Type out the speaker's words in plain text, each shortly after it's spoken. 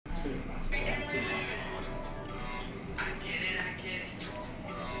Hey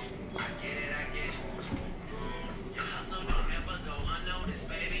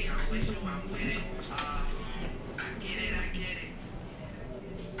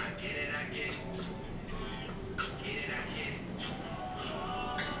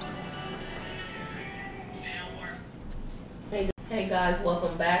guys,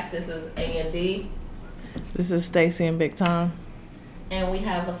 welcome back. This is A&D. This is Stacy and Big Time. And we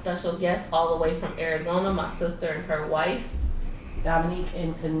have a special guest all the way from Arizona, my sister and her wife. Dominique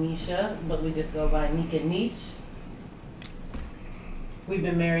and Kanisha, but we just go by Nick and Niche. We've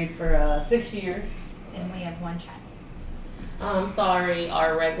been married for 6 years. And we have one child. I'm sorry,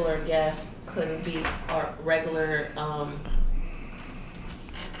 our regular guest couldn't be, our regular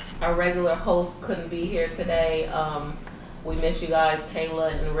host couldn't be here today. We miss you guys,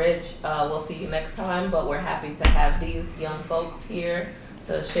 Kayla and Rich. We'll see you next time, but we're happy to have these young folks here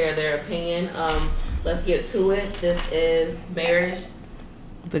to share their opinion. Let's get to it. This is marriage,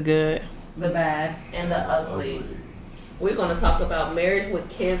 The good, the bad, and the ugly. We're going to talk about marriage with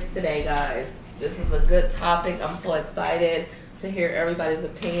kids today, guys. This is a good topic. I'm so excited to hear everybody's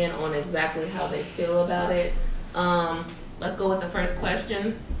opinion on exactly how they feel about it. Let's go with the first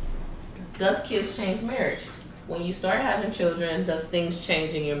question. Does kids change marriage? When you start having children, does things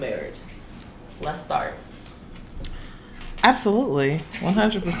change in your marriage? Let's start. absolutely,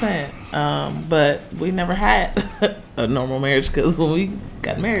 100%. But we never had a normal marriage because when we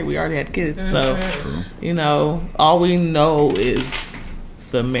got married, we already had kids. Mm-hmm. So, all we know is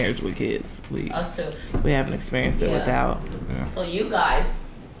the marriage with kids. Us too. We haven't experienced it without. Yeah. So you guys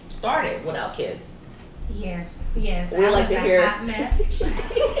started without kids. Yes. We I like was to a hear. hot mess.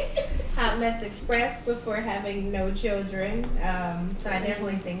 Hot mess expressed before having no children. So I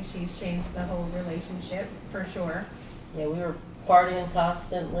definitely think she's changed the whole relationship for sure. Yeah, we were partying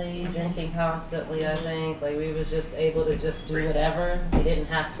constantly, drinking constantly, I think. Like, we was just able to just do whatever. We didn't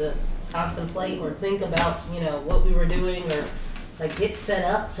have to contemplate or think about, what we were doing or, like, get set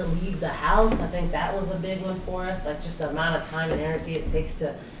up to leave the house. I think that was a big one for us. Like, just the amount of time and energy it takes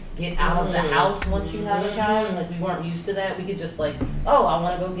to get out of the house once you have a child. Like, we weren't used to that. We could just, like, oh, I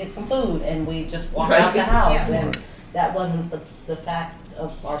want to go get some food. And we just walk out the house. Yeah. And that wasn't the fact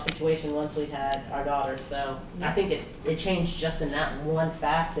of our situation once we had our daughter. So I think it changed just in that one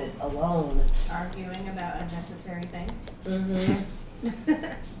facet alone. Arguing about unnecessary things. Mm-hmm.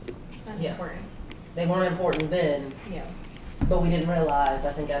 Unimportant. They weren't important then, Yeah. but we didn't realize,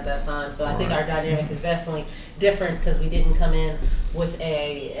 I think, at that time. So I think our dynamic is definitely different because we didn't come in with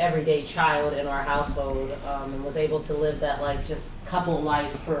a everyday child in our household, and was able to live that, like, just couple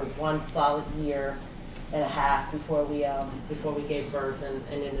life for one solid year and a half before we gave birth and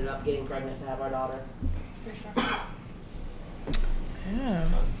ended up getting pregnant to have our daughter. For sure. Yeah.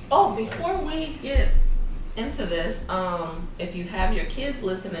 Oh, before we get into this, if you have your kids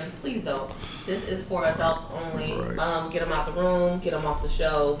listening, please don't. This is for adults only. Right. Get them out the room, get them off the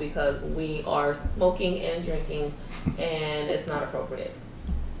show because we are smoking and drinking, and it's not appropriate.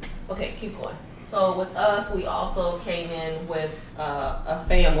 Okay, keep going. So with us, we also came in with a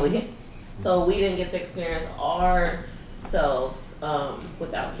family, so we didn't get to experience ourselves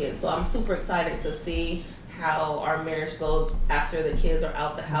without kids. So I'm super excited to see how our marriage goes after the kids are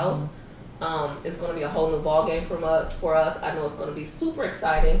out the house. It's going to be a whole new ball game for us. I know it's going to be super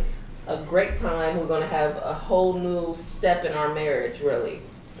exciting, a great time. We're going to have a whole new step in our marriage, really.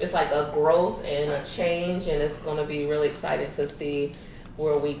 It's like a growth and a change, and it's going to be really exciting to see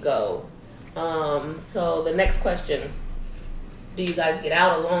where we go. So the next question, do you guys get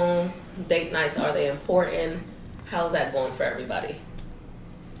out alone? Date nights, are they important? How's that going for everybody?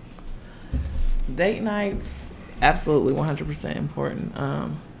 Date nights, absolutely 100% important.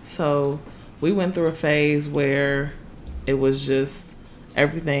 So we went through a phase where it was just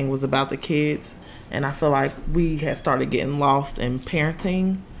everything was about the kids, and I feel like we had started getting lost in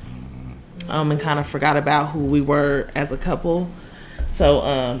parenting, and kind of forgot about who we were as a couple.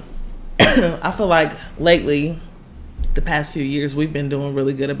 So I feel like lately, the past few years, we've been doing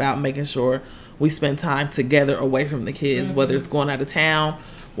really good about making sure we spend time together away from the kids, whether it's going out of town,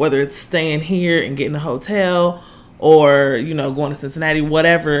 whether it's staying here and getting a hotel, or, going to Cincinnati,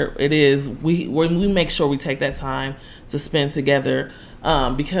 whatever it is, we make sure we take that time to spend together,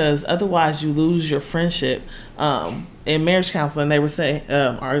 because otherwise you lose your friendship. In marriage counseling, they were saying,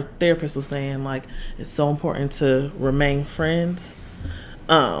 our therapist was saying, like, it's so important to remain friends.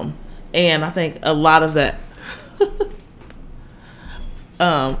 And I think a lot of that,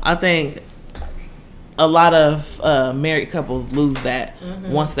 I think a lot of married couples lose that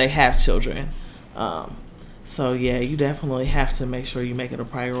once they have children. So yeah, you definitely have to make sure you make it a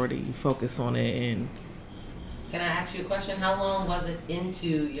priority. You focus on it. And Can I ask you a question? How long was it into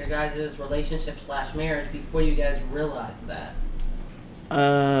your guys' relationship / marriage before you guys realized that?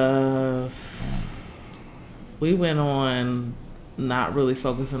 we went on not really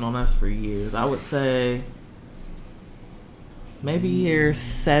focusing on us for years. I would say maybe year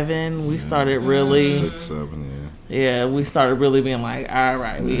 7 we started really 6, 7, yeah, we started really being like, all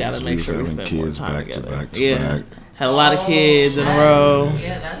right, we got to make sure we spend more kids time back together. to back to Yeah, back. had a lot of kids in a row.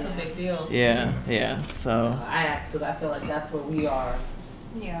 Yeah, that's a big deal. Yeah. So I asked because I feel like that's where we are.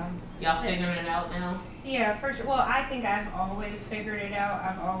 Yeah. Y'all figuring it out now? Yeah, for sure. Well, I think I've always figured it out.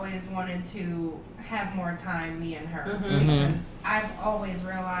 I've always wanted to have more time, me and her, because I've always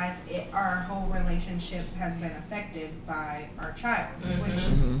realized our whole relationship has been affected by our child, which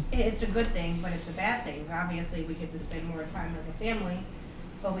it's a good thing, but it's a bad thing. Obviously, we get to spend more time as a family,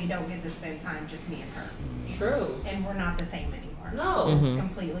 but we don't get to spend time just me and her. True. And we're not the same anymore. No. It's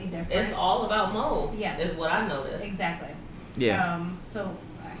completely different. It's all about Mo. Yeah. Is what I noticed. Exactly. yeah. So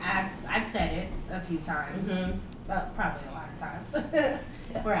I've said it a few times, probably a lot of times,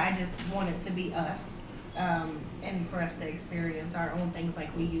 where I just want it to be us, and for us to experience our own things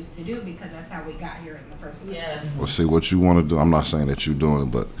like we used to do, because that's how we got here in the first place. Yes. Well, see, what you want to do, I'm not saying that you're doing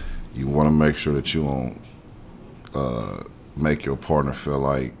it, but you want to make sure that you don't make your partner feel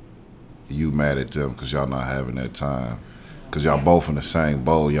like you mad at them because y'all not having that time. Because y'all both in the same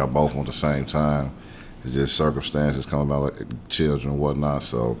boat, y'all both want the same time. It's just circumstances coming about, like children and whatnot.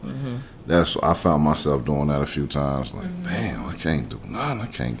 So I found myself doing that a few times. Like, damn, I can't do nothing. I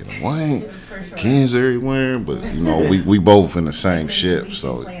can't get away. For sure. Kids everywhere, but you know, we both in the same ship. We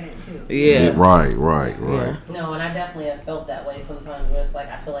So plan it too. Yeah. right. Yeah. No, and I definitely have felt that way sometimes where it's like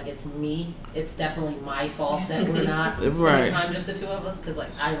I feel like it's me. It's definitely my fault that we're not spending Right. time just the two of us, because like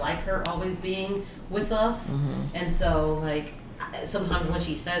I like her always being with us, and so like sometimes when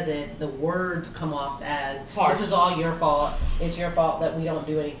she says it, the words come off as Harsh. this is all your fault. It's your fault that we don't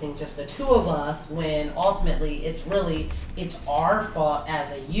do anything just the two of us, when ultimately it's our fault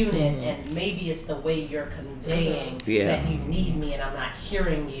as a unit, and maybe it's the way you're conveying that you need me and I'm not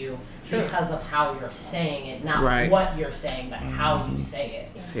hearing you because of how you're saying it, not what you're saying, but how you say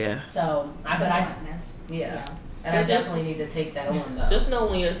it. Yeah. So Yeah. And I definitely need to take that on though. Just know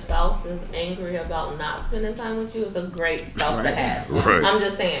when your spouse is angry about not spending time with you, it's a great spouse to have. Right. I'm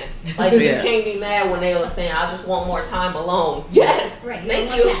just saying. Like, you can't be mad when they were saying, I just want more time alone. Yes. Right.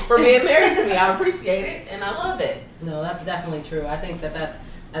 Thank you for being married to me. I appreciate it and I love it. No, that's definitely true. I think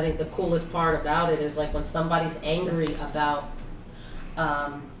I think the coolest part about it is like when somebody's angry about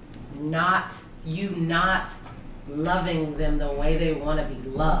not loving them the way they want to be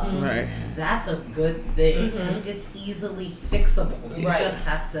loved. Right. That's a good thing because it's easily fixable. You Right. just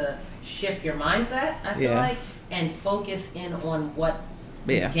have to shift your mindset, I feel like, and focus in on what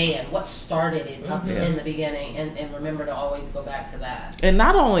began, what started it up in the beginning, and remember to always go back to that. And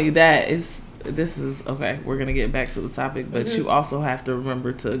not only that, this is okay, we're gonna get back to the topic, but you also have to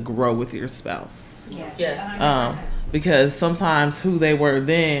remember to grow with your spouse. Yes. 100%. Because sometimes who they were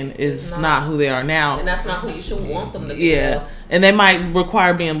then is not who they are now. And that's not who you should want them to be. Yeah. And they might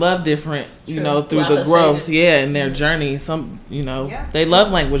require being loved different, you know, through Throughout the the growth. stages. Yeah, in their journey. Some, you know, they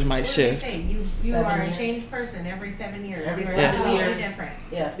love language might What do they shift. say? You 7 are years. a changed person every 7 years. Every You're 7 completely years. different.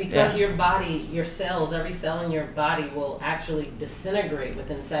 Yeah, because your body, your cells, every cell in your body will actually disintegrate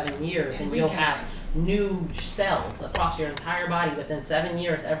within 7 years, and you'll have new cells across your entire body within 7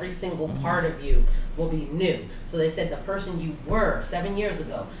 years. Every single part of you will be new. So they said the person you were 7 years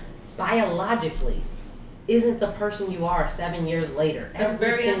ago, biologically, isn't the person you are 7 years later. That's Every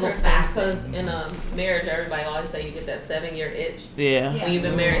very single interesting facet. because in a marriage, everybody always say you get that 7-year itch. Yeah. When you've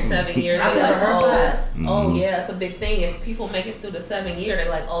been married 7 years, I've they're never like, heard that. oh yeah, it's a big thing. If people make it through the 7 year, they're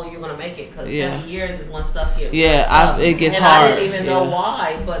like, oh, you're gonna make it because Yeah. 7 years is when stuff gets Yeah, tough. it gets and hard. I didn't even know Yeah.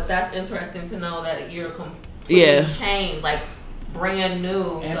 why, but that's interesting to know that you're completely changed, like brand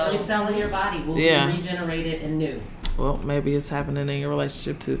new. Every So cell in your body will be regenerated and new. Well, maybe it's happening in your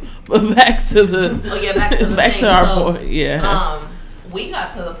relationship too. But back to the back to the back thing. to our So, point. Yeah. We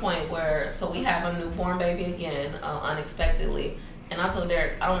got to the point where we have a newborn baby again, unexpectedly. And I told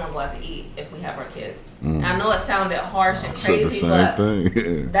Derek, I don't want to go out to eat if we have our kids. And I know it sounded harsh and Said the crazy, same but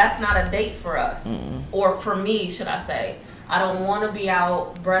thing. that's not a date for us. Or for me, should I say. I don't want to be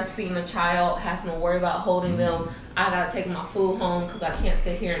out breastfeeding a child, having to worry about holding them. I got to take my food home because I can't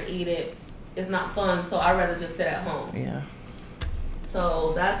sit here and eat it. It's not fun, so I'd rather just sit at home. Yeah.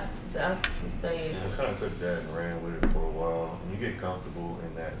 So that's the stage. I kind of took that and ran with it for a while. And you get comfortable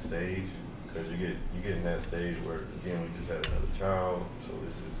in that stage because you get in that stage where, again, we just had another child. So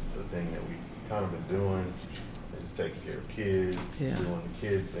this is the thing that we kind of been doing. is taking care of kids, Yeah. doing the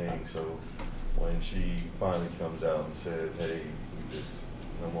kid thing. So when she finally comes out and says, hey, we just,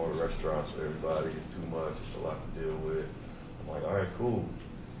 no more restaurants for everybody, it's too much, it's a lot to deal with. I'm like, all right, cool.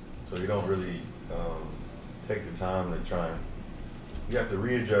 So you don't really take the time to try and, you have to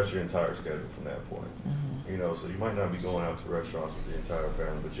readjust your entire schedule from that point. Mm-hmm. You know, so you might not be going out to restaurants with the entire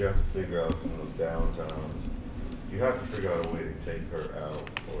family, but you have to figure out in those downtowns, you have to figure out a way to take her out,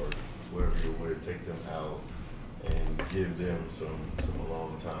 or whatever your way to take them out and give them some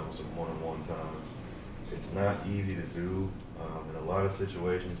alone time, some one-on-one time. It's not easy to do. In a lot of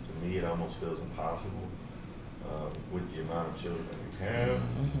situations, to me, it almost feels impossible. With the amount of children that we have,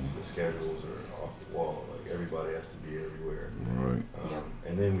 the schedules are off the wall. Like, everybody has to be everywhere. Right.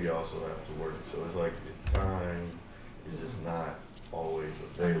 And then we also have to work. So it's like the time is just not always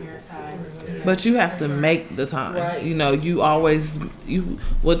available. your side. For it. Yeah. But you have to make the time. Right. You know, you always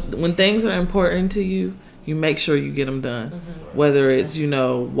when things are important to you, you make sure you get them done. Whether it's, you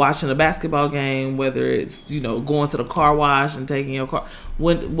know, watching a basketball game, whether it's, you know, going to the car wash and taking your car,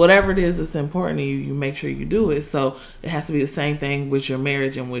 whatever it is that's important to you, you make sure you do it. So it has to be the same thing with your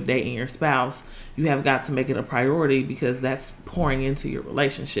marriage and with dating your spouse. You have got to make it a priority, because that's pouring into your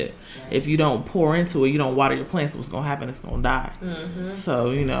relationship. Right. If you don't pour into it, you don't water your plants, what's going to happen? It's going to die.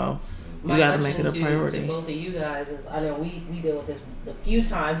 So, you know, you got to make it a priority. To both of you guys is, I know we deal with this the few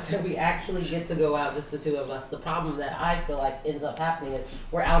times that we actually get to go out, just the two of us. The problem that I feel like ends up happening is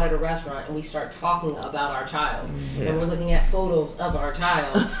we're out at a restaurant and we start talking about our child, and we're looking at photos of our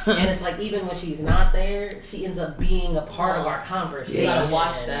child, and it's like, even when she's not there, she ends up being a part of our conversation. You gotta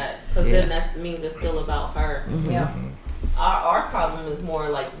watch that, because then that means it's still about her. Yeah. Our problem is more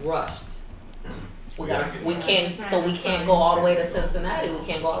like rushed. We can't go all the way to Cincinnati. We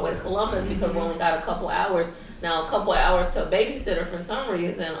can't go all the way to Columbus because we only got a couple hours. Now, a couple of hours to a babysitter for some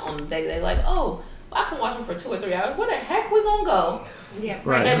reason on the day they like, oh, I can watch them for 2 or 3 hours. Where the heck we gonna go? Yeah,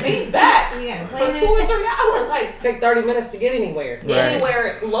 Right. And be back You gotta for plan 2 or 3 hours. Like, Take 30 minutes to get anywhere. Right.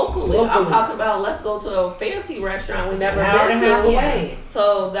 anywhere locally. I'm talking about, let's go to a fancy restaurant we never An hour been and a half to. away.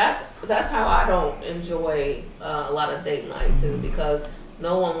 So that's how I don't enjoy a lot of date nights, is because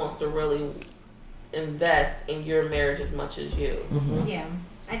no one wants to really invest in your marriage as much as you. Yeah.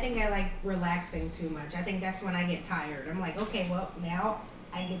 I think I like relaxing too much. I think that's when I get tired. I'm like, okay, well, now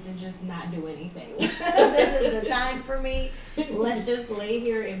I get to just not do anything. This is the time for me. Let's just lay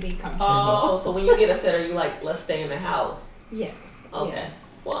here and be comfortable. Oh, so when you get a sitter, you like, let's stay in the house. Yes. Okay. Yes.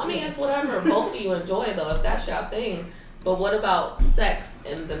 Well, I mean, it's whatever both of you enjoy, though, if that's your thing. But what about sex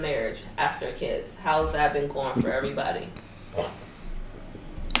in the marriage after kids? How's that been going for everybody?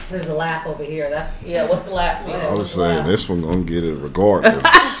 There's a laugh over here. What's the laugh mean? I was saying this one gonna get it regardless.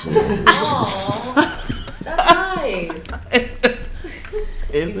 Aw, that's nice.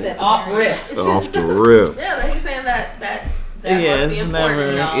 He said off rip. Off the rip. Yeah, but he's saying that Yeah, must be it's important,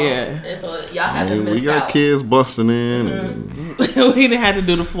 never- y'all. yeah. And so y'all I haven't mean, missed we got out. kids busting in, and We didn't have to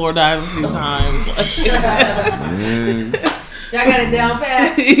do the floor dive a few times. man, Y'all got it down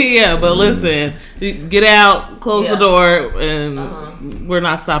pat. Yeah, but listen, get out, close the Yeah. door, and we're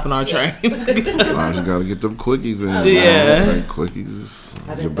not stopping our train. sometimes you gotta get them quickies in. Yeah. Say quickies is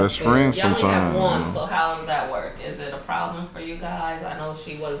I think your that's best fair. friend Y'all only sometimes. have one, you know. so how does that work? Is it a problem for you guys? I know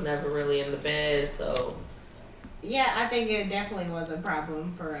she was never really in the bed, so Yeah, I think it definitely was a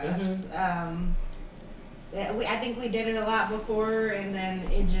problem for us. I think we did it a lot before, and then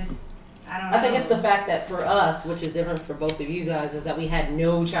it just, I don't know. I think it's the fact that for us, which is different for both of you guys, is that we had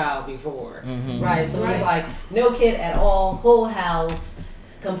no child before. Right? So it was like no kid at all, whole house,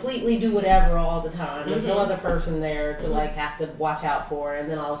 completely do whatever all the time. There's no other person there to like have to watch out for. And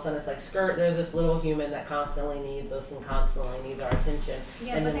then all of a sudden it's like, skirt, there's this little human that constantly needs us and constantly needs our attention.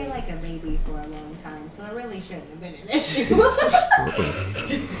 Yeah, and but then they like a baby for a long time, so it really shouldn't have been an issue.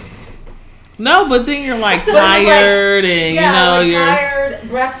 No, but then you're like But it's like- tired, and you know like you're tired,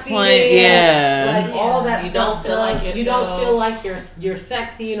 breastfeeding, yeah. like all that You stuff. don't feel like you don't yourself. feel like you're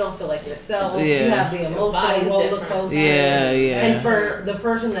sexy. You don't feel like yourself. You Yeah. have the emotional body's roller different. coaster. Yeah, yeah. And for the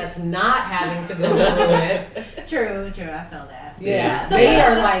person that's not having to go through it, True, I felt that. yeah, they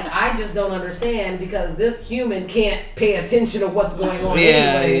are like, I just don't understand because this human can't pay attention to what's going on. Yeah,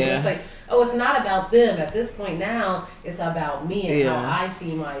 anyway. yeah. It's like, oh, it's not about them at this point. Now it's about me and Yeah. how I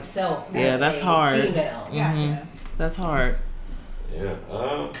see myself. Yeah, as that's a hard. Female. Gotcha. That's hard. Yeah.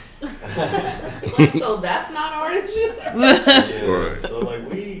 like, so that's not our issue. Yeah. Right. So like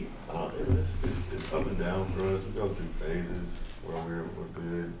it's up and down for us. We go through phases where we're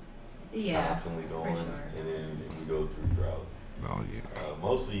good, Yeah. constantly going, sure. and then we go through droughts. Oh yeah.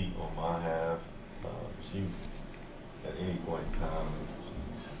 Mostly on my half, she at any point in time,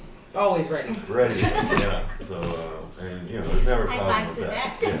 she's Always ready. Ready, yeah. So, and you know, there's never a High problem five with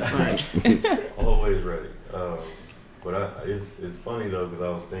to that. Yeah. Always ready. But it's funny though, because I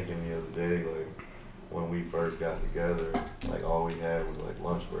was thinking the other day, like when we first got together, like all we had was like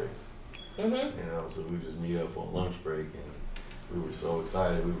lunch breaks. Mm-hmm. You know, so we just meet up on lunch break, and we were so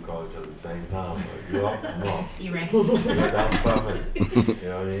excited we would call each other at the same time. Like, you off? I'm off. You ready? We got down for 5 minutes. You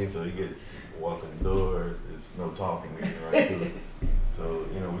know what I mean? So you get walk in the door, there's no talking, we get right to it. So,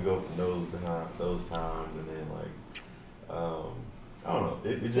 you know, we go from those times, and then like, I don't know,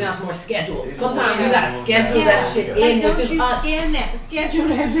 it just Now it's more scheduled. it's Sometimes more you gotta scheduled. schedule Yeah. that shit Yeah. in, Like, which don't is you schedule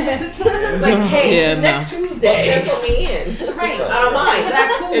that mess. like, hey, Yeah, it's next Well, Tuesday. pencil me in. Right. I don't mind.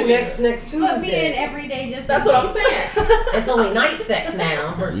 That cool. Next Put me in Tuesday. every day just That's in what I'm case. saying. It's only night sex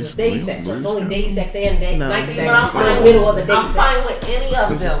now versus day sex. So it's only day Nice. sex and No. night See, sex. but I'm It's in the fine middle of the day I'm sex. fine with any of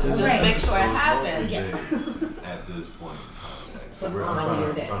them. Just Right. make sure it So happens. mostly at this point in time, like, so But I'm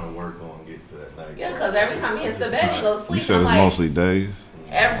earlier day. trying to work on get to that night. Yeah, because every time he hits the bed, he goes to You sleep. said I'm it's like, mostly days.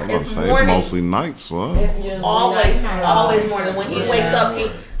 I'm every, about to it's say it's morning. mostly nights, what? It's usually Always, nighttime. always morning. When he Yeah. wakes up, he.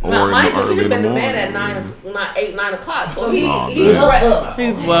 Or Now, in mind the you, early he's been in the to bed at morning. 8, 9 o'clock. So So he's damn. ready.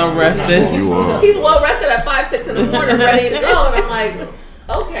 He's well rested. You are. He's well rested at 5, 6 in the morning, ready to go. And I'm like,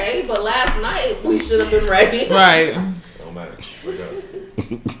 okay, but last night we should have been ready. Right. Don't matter. We got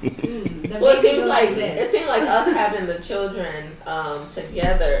it. So it seemed like us having the children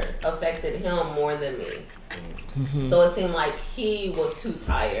together affected him more than me. So it seemed like he was too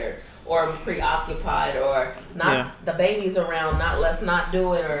tired or preoccupied or not. Yeah. The baby's around, let's not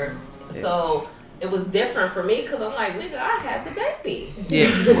do it. Or so it was different for me because I'm like, nigga, I had the baby.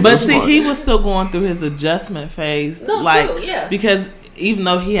 Yeah. But see, he was still going through his adjustment phase. No, like, true, yeah. because even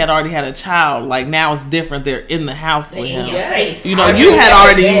though he had already had a child, like now it's different. They're in the house with him. Yes. You know, I you mean, had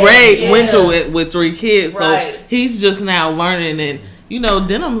already yeah. went through it with 3 kids, Right. so he's just now learning. And you know,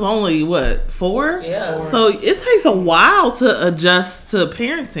 Denham's only 4? Yeah. So it takes a while to adjust to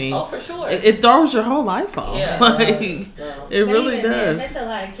parenting. Oh, for sure. It throws your whole life off. Yeah, Like, it it But really even then, does. if there's a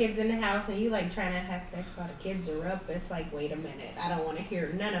lot of kids in the house and you like trying to have sex while the kids are up, it's like, wait a minute, I don't want to hear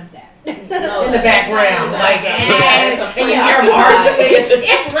none of that. No, In the background, like, Yeah. and you hear them arguing.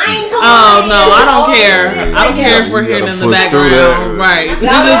 It's rain time. Oh no, I don't care. I don't care if we're You hearing gotta in the push through background. that. Right.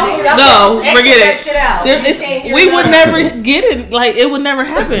 No, Forget that it. shit out. There- You can't hear we would nothing. never get it. Like it would never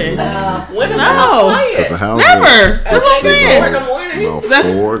happen. When is the No. house quiet? Cause the house Never. is- That's what I'm Like 4 in saying. the morning. No,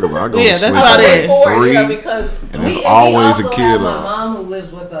 That's- 4, cause I go Yeah, to that's sleep about at it. 4, 3, yeah, because and there's We always a also kid have my up. mom who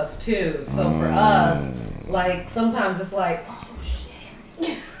lives with us too. So for us, like sometimes it's like, oh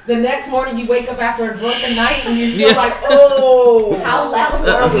shit. The next morning you wake up after a drunken night and you feel Yeah. like, oh, how loud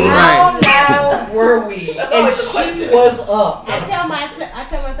were we? how loud were we? That's And always the she question. was up. I tell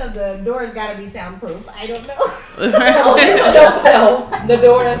myself the door's got to be soundproof. I don't know. Oh, it's yourself. The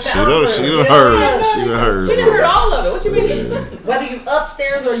door is She soundproof. done You know? heard. She done heard. She done heard all of it. What you mean? Whether you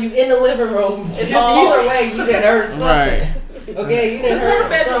upstairs or you in the living room, it's all- either way you did heard something. Right. Okay, you did Is heard her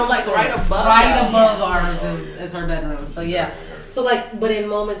bedroom like something. right above? Right us? above ours is her bedroom. So yeah. So like, but in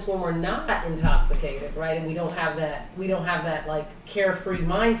moments when we're not intoxicated, right, and we don't have that like carefree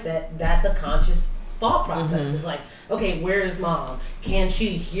mindset, that's a conscious thought process. It's like, okay, where is mom? Can she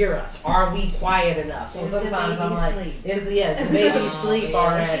hear us? Are we quiet enough? So Is the sometimes I'm baby like, asleep? is the baby asleep Is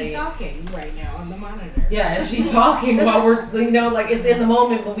already? she talking right now on the monitor? Yeah, is she talking while we're, like it's in the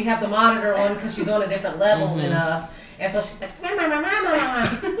moment, but we have the monitor on because she's on a different level than us. And so she's like, "Mama, mama, mama,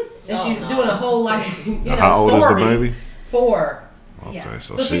 mama." And Oh, she's no. doing a whole like, How old story. is the baby? 4. Okay, Yeah.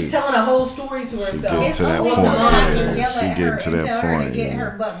 So she's telling a whole story to herself. getting It's to that only point, so that I yeah. can yell She at getting her to and that tell her to point, get yeah.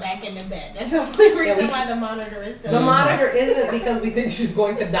 her butt back in the bed. That's the only reason we- why the monitor is still The on. monitor isn't because we think she's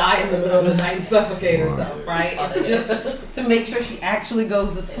going to die in the middle of the night and suffocate herself, right? It's just to make sure she actually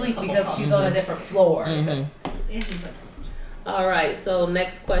goes to sleep because she's on a different floor. And she's like, All right. So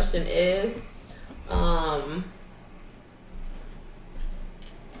next question is,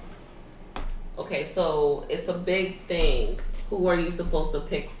 okay, so it's a big thing. Who are you supposed to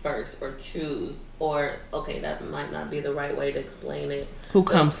pick first or choose? Or, okay, that might not be the right way to explain it. Who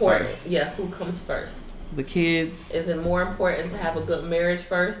comes Important- first? Yeah, who comes first? The kids. Is it more important to have a good marriage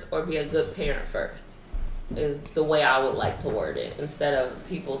first or be a good parent first? Is the way I would like to word it, instead of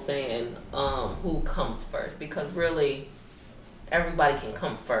people saying who comes first, because really everybody can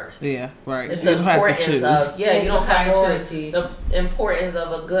come first. Yeah, right. It's You the don't have to importance choose. of you don't have to Priority. choose. The importance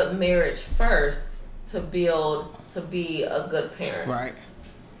of a good marriage first to build to be a good parent. Right.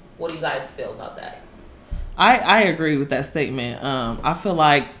 What do you guys feel about that? I agree with that statement. I feel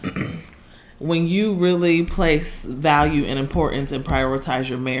like when you really place value and importance and prioritize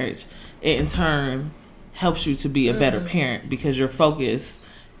your marriage, it in turn helps you to be a better parent because your focus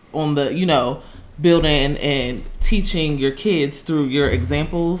on the, building and teaching your kids through your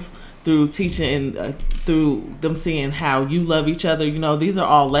examples, through teaching, through them seeing how you love each other. These are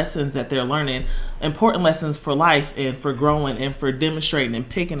all lessons that they're learning, important lessons for life and for growing and for demonstrating and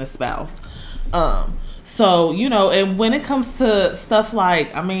picking a spouse. So, and when it comes to stuff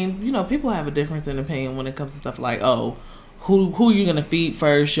like, people have a difference in opinion when it comes to stuff like, oh, who you going to feed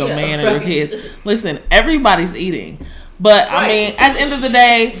first, your man or your kids? Listen, everybody's eating. But, at the end of the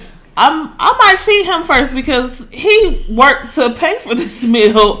day, I might feed him first because he worked to pay for this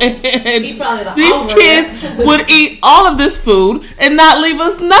meal, and these kids would eat all of this food and not leave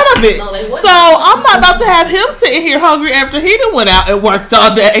us none of it. So I'm not about to have him sitting here hungry after he done went out and worked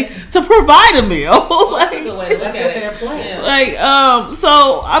all day to provide a meal. My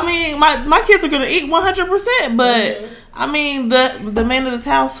kids are gonna eat 100%, but the man of this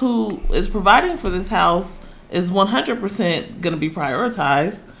house who is providing for this house is 100% going to be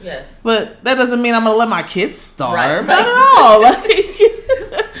prioritized. Yes. But that doesn't mean I'm going to let my kids starve. Not at all.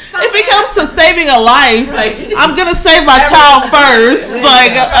 If it comes to saving a life, I'm going to save my child first.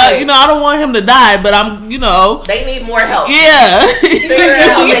 I don't want him to die, but they need more help. Yeah.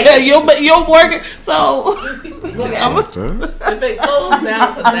 You'll work. So. If it goes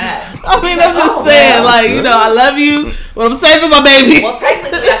down to that. I'm just saying, I love you, but I'm saving my baby. Well,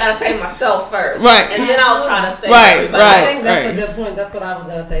 technically, I got to save myself first. Right. And then I'll try to save Right. everybody. I think that's a good point. That's what I was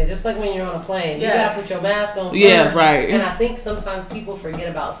going to say. Just like when you're on a plane, you got to put your mask on first. Yeah, right. And I think sometimes people forget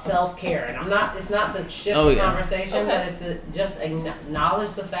about self-care. And it's not to shift the conversation, but it's to just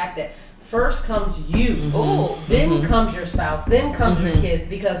acknowledge the fact that first comes you, then comes your spouse, then comes your kids,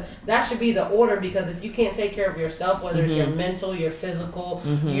 because that should be the order. Because if you can't take care of yourself, whether it's your mental, your physical,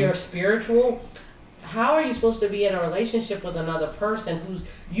 your spiritual, how are you supposed to be in a relationship with another person who's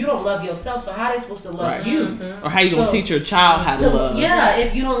you don't love yourself? So how are they supposed to love you? Or how you gonna teach your child how to love? Yeah,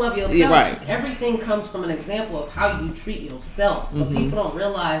 if you don't love yourself, everything comes from an example of how you treat yourself. But people don't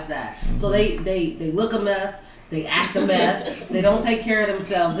realize that. So they look a mess. They act a mess. They don't take care of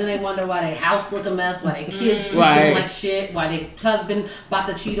themselves. Then they wonder why their house look a mess, why their kids treat them like shit, why their husband about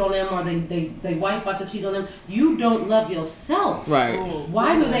to cheat on them, or they wife about to cheat on them. You don't love yourself. Right.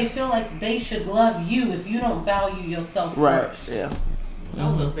 Why do they feel like they should love you if you don't value yourself first? Yeah.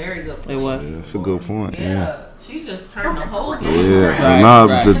 That was a very good point. It was. Yeah, it's a good point. Yeah. She just turned the whole game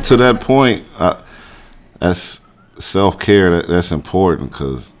around. To that point, that's self-care. That's important,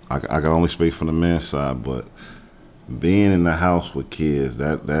 because I can only speak from the men's side, but being in the house with kids,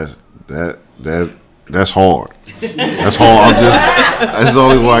 that's hard. That's hard. That's the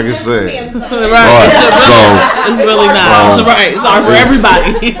only way I can say it. Right. So it's really not. Right. It's hard for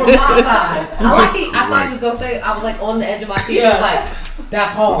everybody. From my side, I thought he was gonna say, I was like on the edge of my seat. I was like,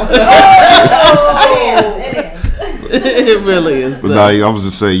 that's hard. It really is. But now, I was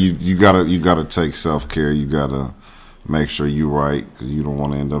just saying, you gotta take self-care. You gotta make sure you're right, because you don't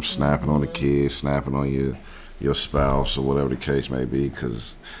want to end up snapping on the kids, snapping on your spouse, or whatever the case may be,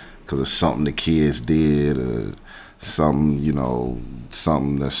 because it's something the kids did, or something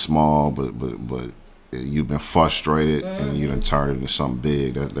that's small, but you've been frustrated and you done turned it into something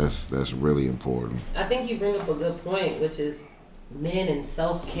big. That's really important. I think you bring up a good point, which is men and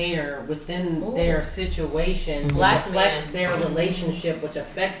self-care within their situation, which affects their relationship, which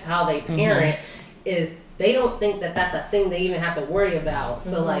affects how they parent, is they don't think that that's a thing they even have to worry about.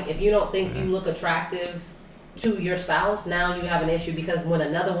 So if you don't think you look attractive to your spouse, now you have an issue, because when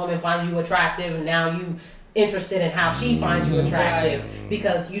another woman finds you attractive, now you interested in how she finds you attractive,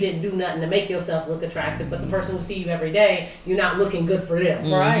 because you didn't do nothing to make yourself look attractive, but the person who see you every day, you're not looking good for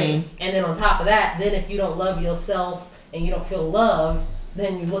them. Right. And then on top of that, then if you don't love yourself and you don't feel loved,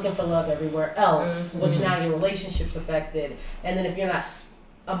 then you're looking for love everywhere else, which now your relationship's affected. And then if you're not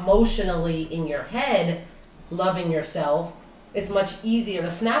emotionally in your head loving yourself, it's much easier to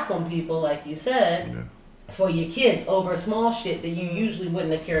snap on people, like you said, for your kids over small shit that you usually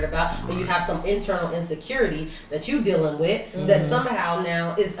wouldn't have cared about, but you have some internal insecurity that you're dealing with that somehow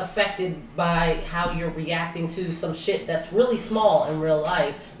now is affected by how you're reacting to some shit that's really small in real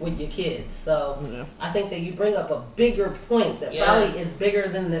life with your kids. So I think that you bring up a bigger point that probably is bigger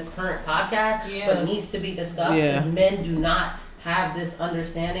than this current podcast, but needs to be discussed, is men do not have this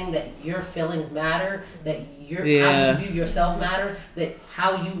understanding that your feelings matter, that how you view yourself matters, that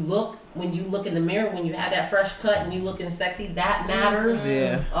how you look when you look in the mirror, when you have that fresh cut and you looking sexy, that matters.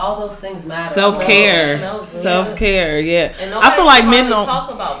 All those things matter. Self-care. And I feel like men don't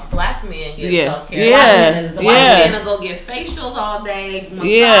talk about black men get self-care. White men will go get facials all day,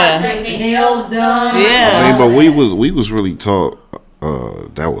 massage nails done. But we was really taught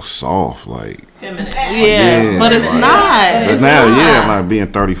that was soft, like. Feminine. Yeah, but it's like, not. But It's now, not. yeah, like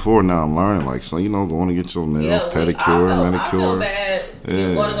being 34 now, I'm learning, like, so going to get your nails pedicure, I feel manicure. bad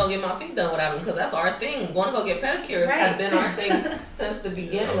Yeah. going to go get my feet done without them because that's our thing. Going to go get pedicures has been our thing since the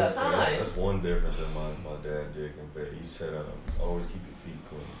beginning of time. That's one difference that my dad did compared. He said, always keep your feet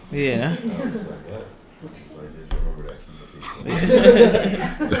clean. Yeah. I was like, what? He's like, just remember that, keep your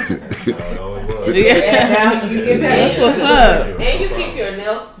feet clean. It always was. Yeah. That's what's up. And you keep your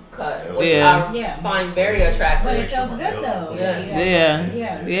nails cut, which Yeah. I find very attractive. But it feels good though.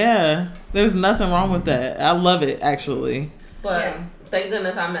 Yeah. Yeah. There's nothing wrong with that. I love it, actually. But thank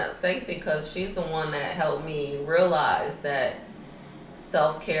goodness I met Stacey because she's the one that helped me realize that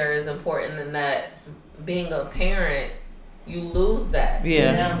self-care is important and that being a parent, you lose that.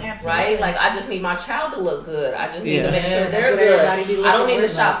 Yeah. Right? Like, I just need my child to look good. I just need to make sure That's they're what everybody be good. I don't need to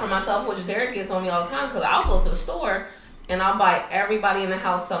looking shop for. for myself, which Derek gets on me all the time because I'll go to the store and I'll buy everybody in the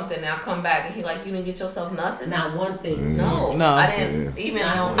house something and I'll come back and he like, you didn't get yourself nothing? Not one thing. No. No. I didn't even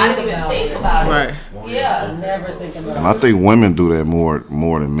I don't think about it. Right. Yeah. Never think about And I it. think women do that more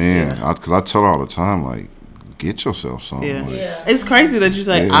than men. Because I tell her all the time, like, get yourself something. Yeah. Like, Yeah. It's crazy that you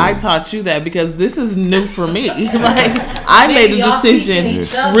say, Yeah. I taught you that because this is new for me. Like, I made Maybe the y'all decision teaching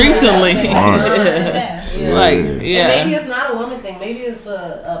each other. recently. Right. Like, And yeah. maybe it's not a woman thing. Maybe it's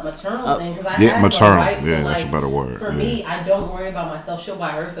a maternal thing. Because I yeah, have maternal. one, right? So Yeah, like, that's a better word. For Yeah. me, I don't worry about myself. She'll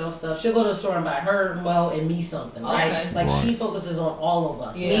buy herself stuff. She'll go to the store and buy her and me something, right? Okay. Like Right. she focuses on all of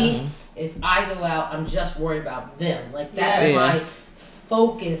us. Yeah. Me, if I go out, I'm just worried about them. Like that is Yeah. my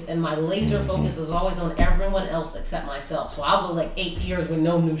focus, and my laser focus is always on everyone else except myself. So I'll go like 8 years with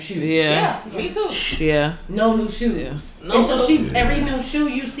no new shoes. Yeah. Me too. Yeah. No new shoes. Yeah. No Until new- every new shoe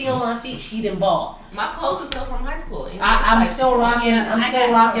you see on my feet, she done bought. My clothes are still from high school. I'm still rocking. I'm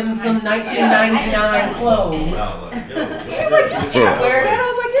still rocking some 1999 clothes. Wow, like, yo, Yeah, wear that. I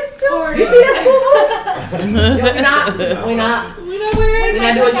was like, it's still. You see that school? We're not. We're not wearing. We're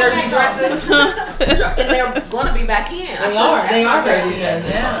not doing jersey dresses. And they're gonna be back in. They are. They are jersey dresses.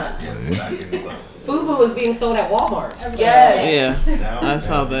 yeah, Yeah. back in the day. Fubu is being sold at Walmart. Yes. Yeah. Now- I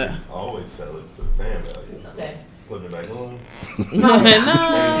saw now that. you always sell it for the fan value. Okay. Putting it back on. No,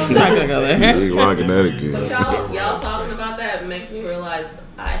 I'm not gonna go there. You rocking that But again. y'all talking about that makes me realize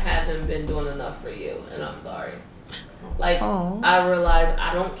I haven't been doing enough for you, and I'm sorry. Like, Aw. I realize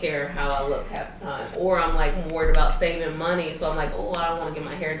I don't care how I look half the time, or I'm like worried about saving money, so I'm like, oh, I don't want to get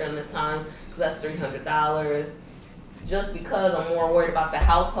my hair done this time because that's $300. Just because I'm more worried about the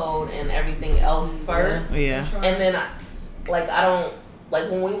household and everything else first, Yeah. and then I don't. Like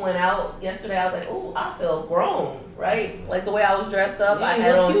when we went out yesterday, I was like, "Oh, I feel grown, right?" Like the way I was dressed up, I you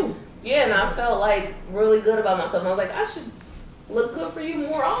had look on, cute. yeah, and I felt like really good about myself. And I was like, I should look good for you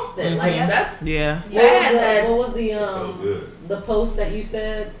more often. Like that's Yeah. sad that What was Feel good. the post that you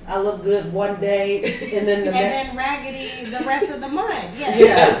said? I look good one day, and then the And next. then raggedy the rest of the month. Yeah.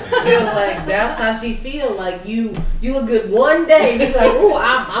 Yeah, she was like, that's how she feel. Like you look good one day. You like, ooh,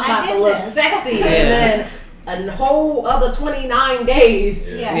 I'm I about to did look this. sexy, Yeah. and then a whole other 29 days,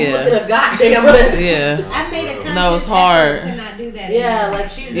 Yeah. you Yeah. look at a goddamn mess. Yeah. I made a conscious No, it's hard. effort to not do that. Yeah, anymore. like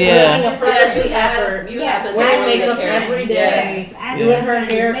she's Yeah. making a precious you have effort. you Yeah. have been Wearing taking makeup good care of every me. day. Yes. I Doing said her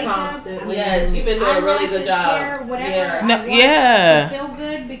hair makeup, constantly. Yes, you've been doing a really good eyelashes, job. hair, whatever. Yeah. I No, want yeah. to feel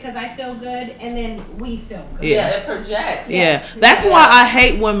good because I feel good, and then we feel good. Yeah. Yeah, it projects. Yeah, that's why I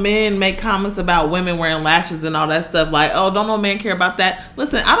hate when men make comments about women wearing lashes and all that stuff. Like, oh, don't no man care about that.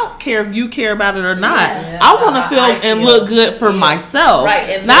 Listen, I don't care if you care about it or not. Yeah. I want to I feel and feel. look good for myself. Right,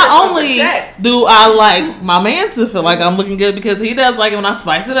 and Not that's what only projects. do I like my man to feel like I'm looking good because he does like it when I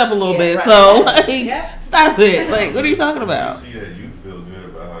spice it up a little Yeah, bit. right. So, like, Yep. stop it. Like, what are you talking You about? see that you feel good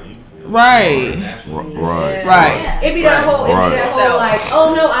about how you feel. Right. Naturally. Right. Right. It be that whole, Right. like,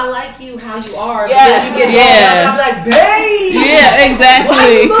 oh no, I like you how you are. But Yes. then you get Yeah. I'm like, babe. Yeah, exactly. Why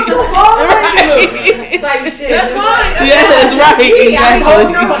you look so far? Right. Type shit. That's fine. That's Yes, right. I'm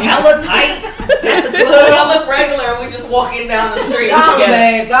holding her Exactly. hella tight at the Y'all club. look regular. We just walking down the street Gone, together.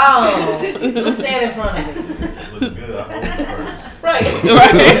 babe, gone. Just stand in front of me. Look good. I hold the purse. Right.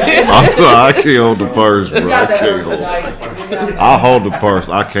 Right. I can't hold the purse, bro. We I got that can't urge hold. tonight. I hold the purse.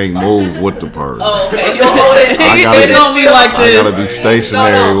 I can't move with the purse. Oh, okay. You'll hold it. I gotta It be- don't be like I gotta this. be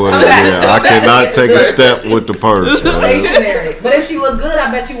stationary with it. Yeah, I cannot take a step with the purse. Man. Stationary. But if she look good,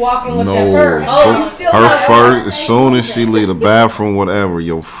 I bet you walking with that No, purse. Oh, you still her got first. As soon as she leave the bathroom, whatever,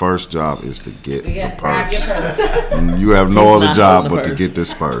 your first job is to get Yeah, the grab your purse. purse. You have no He's other not job holding the but to purse. get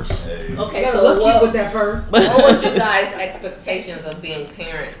this purse. Okay, You gotta so look cute with what that purse. was your guys' expectations of being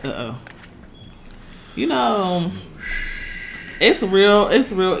parents? Uh-oh. You know, it's real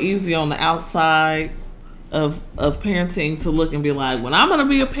easy on the outside, parenting to look and be like, when I'm gonna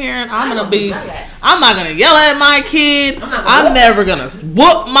be a parent, I'm not gonna yell at my kid. I'm never gonna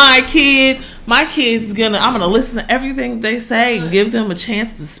whoop my kid. My kid's I'm gonna listen to everything they say and give them a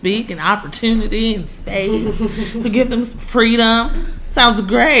chance to speak and opportunity and space to give them some freedom. Sounds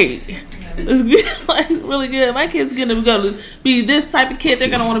great. It's like really good. My kid's gonna go to be this type of kid. They're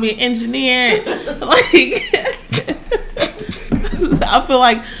gonna want to be an engineer. Like, I feel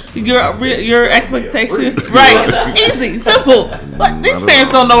like your expectations, right? It's easy, simple. Like, these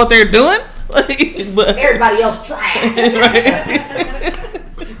parents don't know what they're doing. Like, but Everybody else trash. right.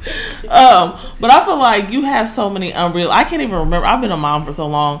 But I feel like you have so many unreal. I can't even remember. I've been a mom for so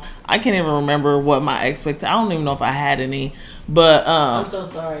long. I can't even remember what my I don't even know if I had any. But I'm so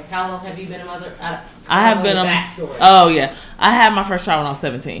sorry. How long have you been a mother? I have been a backstory. Oh yeah, I had my first child when I was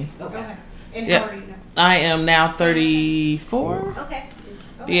 17. Okay. And Yep. how old are you now? I am now 34. Okay.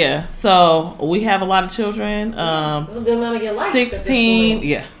 Yeah, so we have a lot of children. It's a good amount of your life. 16.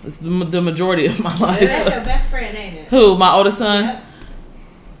 Yeah, it's the majority of my life. That's your best friend, ain't it? Who? My oldest son? Yep.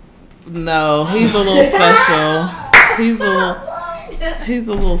 No, he's a little special. He's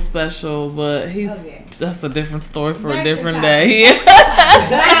a little special, but Okay. that's a different story for Back a to different topic. day.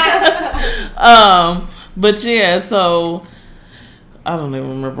 But yeah, so I don't even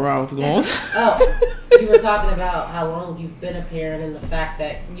remember where I was going. Oh, you were talking about how long you've been a parent and the fact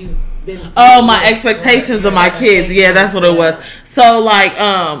that you've been. Oh, my expectations of my kids. Yeah, that's what it was. So like,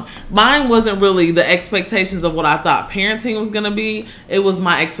 mine wasn't really the expectations of what I thought parenting was gonna be. It was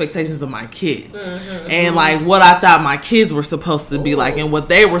my expectations of my kids, and like what I thought my kids were supposed to be like, and what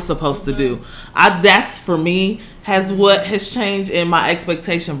they were supposed to do. That's for me what has changed in my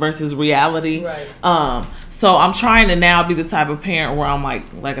expectation versus reality. Right. So I'm trying to now be the type of parent where I'm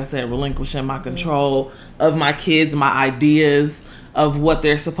like I said, relinquishing my control of my kids, my ideas of what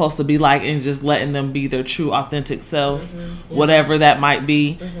they're supposed to be like, and just letting them be their true authentic selves, whatever that might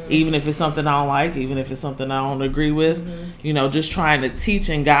be, even if it's something I don't like, even if it's something I don't agree with, just trying to teach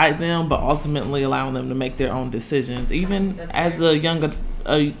and guide them, but ultimately allowing them to make their own decisions, even as a young,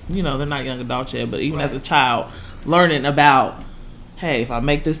 they're not young adults yet, but even as a child, learning about, hey, if I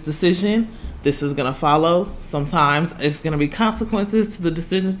make this decision, this is going to follow. Sometimes it's going to be consequences to the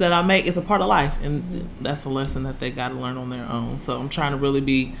decisions that I make. It's a part of life. And that's a lesson that they got to learn on their own. So I'm trying to really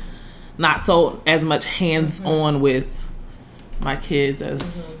be not so as much hands-on with my kids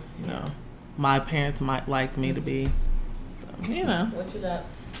as, my parents might like me to be. So, What you got?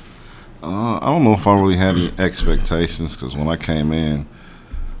 I don't know if I really had any expectations, because when I came in,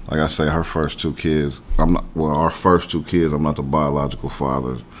 like I say, our first two kids, I'm not the biological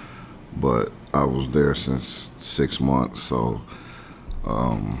father, but I was there since 6 months, so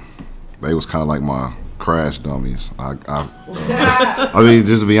they was kind of like my crash dummies. I mean,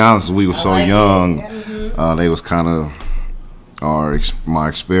 just to be honest, we were so young. They was kind of my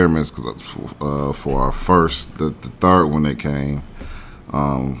experiments, cause for our first, the third one that came,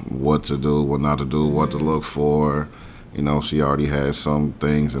 what to do, what not to do, what to look for. She already had some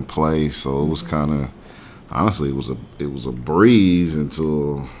things in place, so it was kind of, honestly, it was a breeze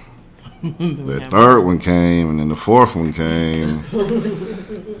until the third one came, and then the fourth one came,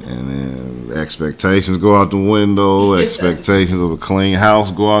 and then expectations go out the window. Expectations of a clean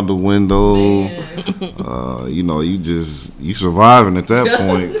house go out the window. You surviving at that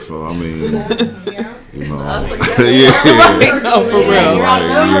point. So I mean, for real.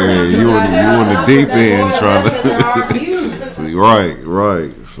 You in the deep end trying to.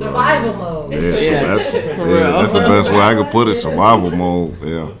 Right. So, Survival mode. Yeah, so that's the best way I could put it. Survival mode.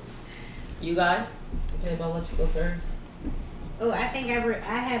 Yeah. You guys? Okay, I'll let you go first. Oh, I think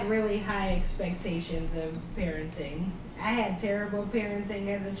I had really high expectations of parenting. I had terrible parenting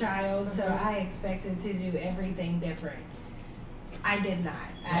as a child, so I expected to do everything different. I did not.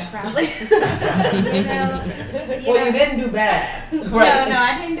 I probably, Well, you didn't do bad. No,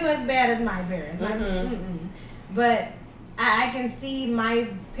 I didn't do as bad as my parents. But I can see my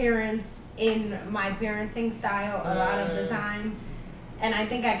parents in my parenting style a lot of the time. And I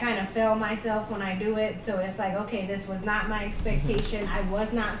think I kind of fail myself when I do it. So it's like, okay, this was not my expectation. I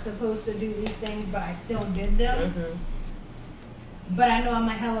was not supposed to do these things, but I still did them. But I know I'm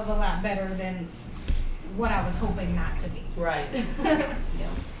a hell of a lot better than what I was hoping not to be. Right.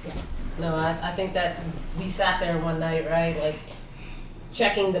 No, I think that we sat there one night, right? Like,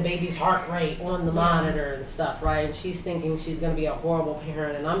 checking the baby's heart rate on the monitor and stuff, right? And she's thinking she's going to be a horrible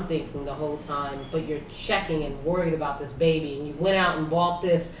parent, and I'm thinking the whole time, but you're checking and worried about this baby, and you went out and bought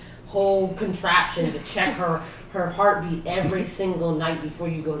this whole contraption to check her heartbeat every single night before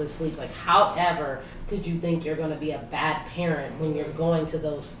you go to sleep. Like, however could you think you're going to be a bad parent when you're going to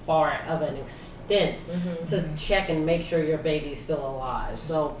those far of an extent to check and make sure your baby's still alive?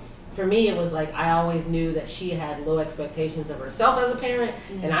 So for me, it was like I always knew that she had low expectations of herself as a parent,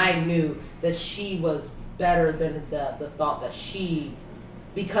 and I knew that she was better than the thought that she,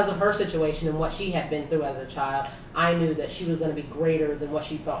 because of her situation and what she had been through as a child, I knew that she was going to be greater than what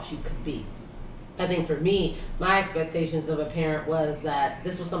she thought she could be. I think for me, my expectations of a parent was that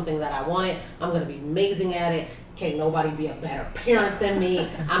this was something that I wanted. I'm going to be amazing at it. Can't nobody be a better parent than me.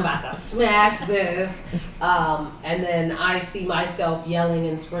 I'm about to smash this. And then I see myself yelling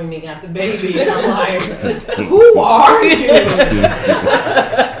and screaming at the baby. And I'm like, who are you?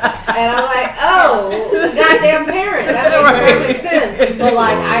 And I'm like, oh, goddamn parent. That makes perfect sense. But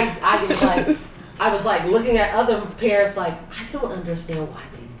like, I was like looking at other parents like, I don't understand why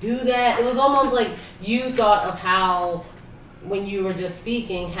they do that. It was almost like you thought of how, when you were just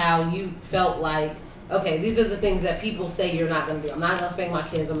speaking, how you felt like, okay, these are the things that people say you're not going to do. I'm not going to spank my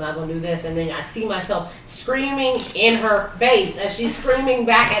kids. I'm not going to do this. And then I see myself screaming in her face as she's screaming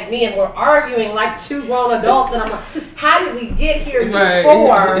back at me, and we're arguing like two grown adults. And I'm like, how did we get here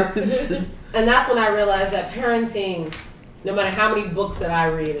before? And that's when I realized that parenting, no matter how many books that I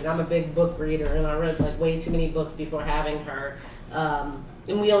read, and I'm a big book reader, and I read like way too many books before having her,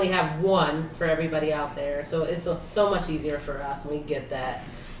 and we only have one for everybody out there, so it's so much easier for us, and we get that.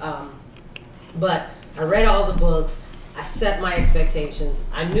 But I read all the books, I set my expectations,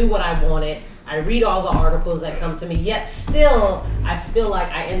 I knew what I wanted, I read all the articles that come to me, yet still, I feel like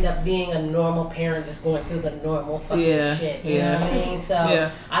I end up being a normal parent just going through the normal fucking shit, you know what I mean? So,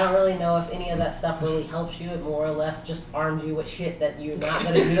 I don't really know if any of that stuff really helps you. It more or less just arms you with shit that you're not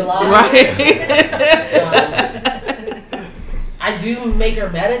going to utilize. I do make her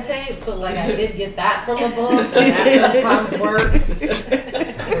meditate, so like I did get that from a book. That sometimes works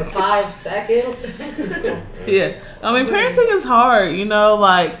for 5 seconds. Yeah, I mean, parenting is hard, you know,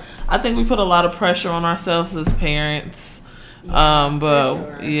 like, I think we put a lot of pressure on ourselves as parents. But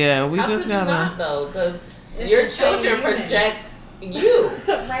sure. Yeah, we How just could gotta. You not, though, because your children project you.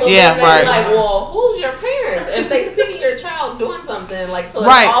 Right. So Yeah, then right. Like, well, who's your parents? If they see your child doing something, like, so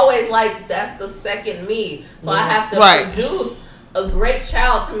Right. it's always like that's the second me. So I have to produce a great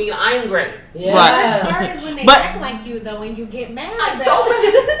child to mean I'm great. Yeah. Right. The worst part is when they act like you, though, and you get mad. I'm so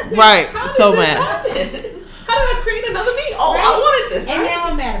mad. Right. How So did this mad. happen? How did I create another me? Oh, Right. I wanted this. And right? now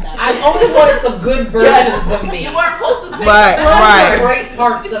I'm mad about it. I only wanted the good versions of me. You weren't supposed to take Right. The great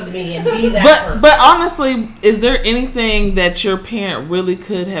parts of me and be that person. But honestly, is there anything that your parent really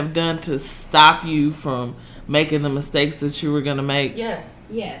could have done to stop you from making the mistakes that you were gonna make? Yes.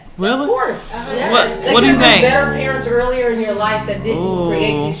 Yes. Really? Of course. Yes. What do you think? Better parents earlier in your life that didn't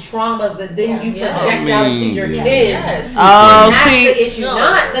create these traumas that then you Yeah. project out into your kids. Yes. Oh, That's see, the issue. No.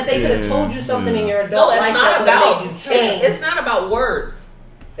 Not that they could have told you something in your No, adult it's life not that would have about. made you change. It's not about words.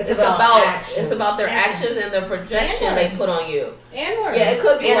 It's It's about action. It's about their actions and the projection they put on you. And words. Yeah, it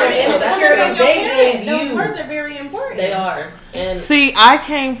could be And words. their So that's insecurities true. they gave Those you. words are very important. They are. And see, I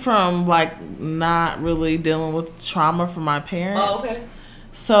came from like not really dealing with trauma from my parents. oh, okay.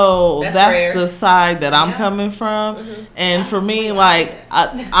 So That's that's rare. the side that I'm Yeah. coming from. Mhm. And for me, like,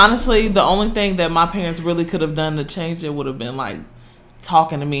 honestly, the only thing that my parents really could have done to change it would have been like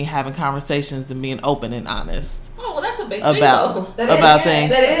talking to me, having conversations, and being open and honest Oh, well, that's a big thing, about though. about things.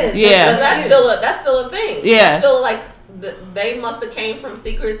 That is. Yeah. But that's still a thing. Yeah. That's still like they must have came from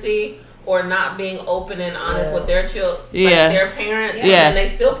secrecy or not being open and honest Yeah. with their children, Yeah. like their parents. Yeah. And they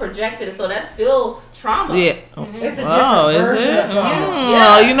still projected it, so that's still trauma. Yeah. It's a different Oh, is version it? of trauma.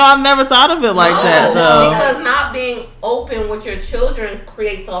 Yeah. You know, I've never thought of it like that though. Because not being open with your children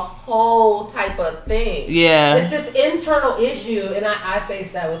creates a whole type of thing. Yeah. It's this internal issue, and I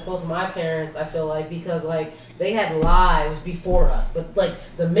faced that with both my parents, I feel like, because, like, they had lives before us. But, like,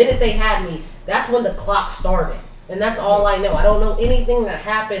 the minute they had me, that's when the clock started. And that's all I know. I don't know anything that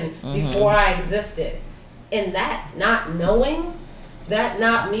happened before I existed. And that not knowing, that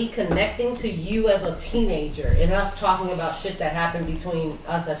not me connecting to you as a teenager and us talking about shit that happened between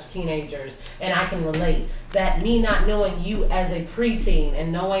us as teenagers, and I can relate. That me not knowing you as a preteen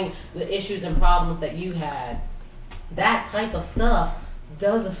and knowing the issues and problems that you had, that type of stuff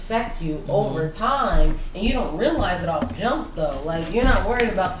does affect you over time, and you don't realize it off jump though. Like, you're not worried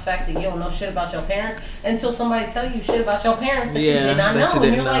about the fact that you don't know shit about your parents until somebody tell you shit about your parents that you Yeah, did not that know, you and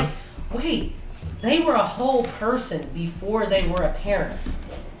didn't you're know. like, wait, they were a whole person before they were a parent.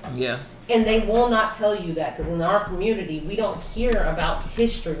 Yeah. And they will not tell you that, because in our community we don't hear about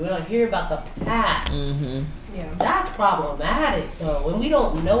history, we don't hear about the past. Yeah. That's problematic though, and we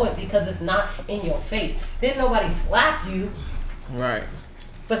don't know it because it's not in your face. Didn't nobody slap you. Right.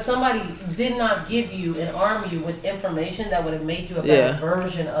 but somebody did not give you and arm you with information that would have made you a better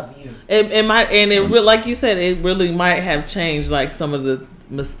version of you. It might, and like you said, it really might have changed like some of the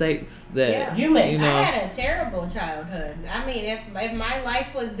mistakes that you made. You know. I had a terrible childhood. I mean, if my life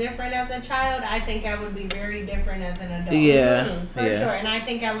was different as a child, I think I would be very different as an adult. Yeah, for sure. And I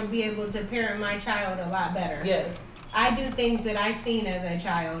think I would be able to parent my child a lot better. Yeah. I do things that I seen as a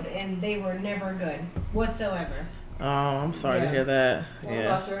child, and they were never good whatsoever. Oh, I'm sorry to hear that. What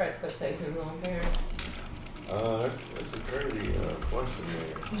about your expectations on parents? That's a crazy question,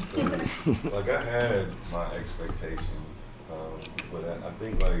 man. Like, I had my expectations, but I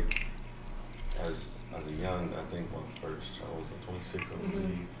think, like, as a young, I think my first child was 26, I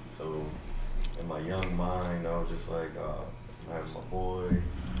believe. So, in my young mind, I was just like, I have my boy,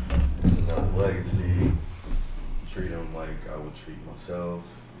 this is another legacy, treat him like I would treat myself,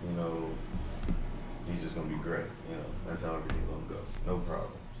 you know. He's just gonna be great, you know. That's how everything's gonna go, no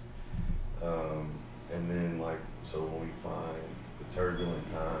problems. And then, like, so when we find the turbulent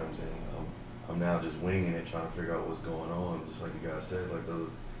times, and I'm now just winging it, trying to figure out what's going on. Just like you guys said, like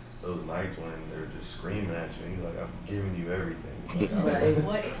those nights when they're just screaming at you, and you're like, I'm giving you everything. Like,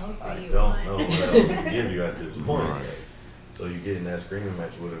 What else do you don't want? know what else to give you at this point. So you get in that screaming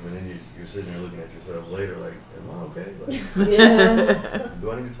match with him, and then you're sitting there looking at yourself later, like, am I okay? Like,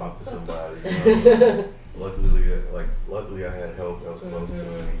 do I need to talk to somebody? You know? Luckily, I had help that was close to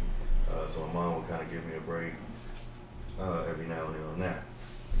me, so my mom would kind of give me a break every now and then on that.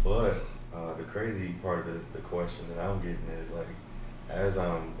 But the crazy part of the question that I'm getting is, like, as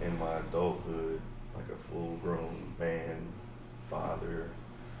I'm in my adulthood, like a full-grown man, father,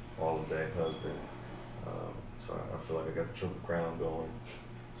 all of that, husband. So I feel like I got the triple crown going.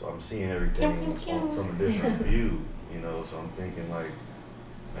 So I'm seeing everything from a different view, you know. So I'm thinking, like,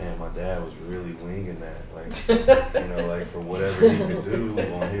 man, my dad was really winging that, like, you know, like, for whatever he could do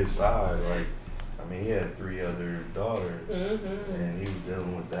on his side. Like, I mean, he had 3 other daughters, and he was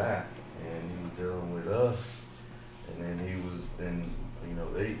dealing with that, and he was dealing with us, and then you know,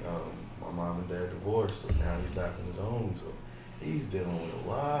 my mom and dad divorced, so now he's back on his own. So he's dealing with a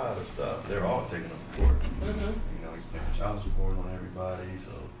lot of stuff. They're all taking him to court. You know, he's paying child support on everybody.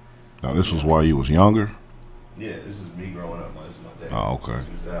 So Now, this was while you was younger? yeah, this is me growing up. This is my dad. Oh, okay.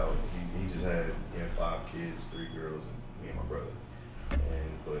 This is how he just had 5 kids, 3 girls, and me and my brother.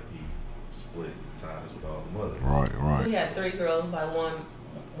 But he split ties with all the mothers. Right. He had 3 girls by one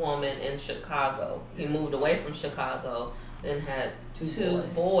woman in Chicago. He moved away from Chicago, then had 2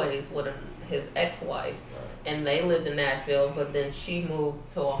 boys with his ex-wife. And they lived in Nashville, but then she moved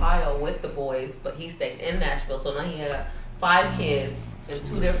to Ohio with the boys, but he stayed in Nashville. So now he had 5 kids in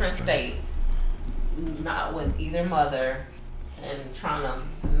 2 different states, not with either mother, and trying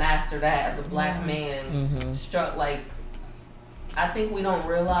to master that as a black man. I think we don't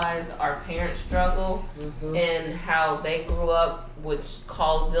realize our parents' struggle and how they grew up, which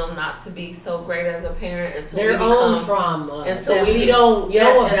caused them not to be so great as a parent until their own trauma that we don't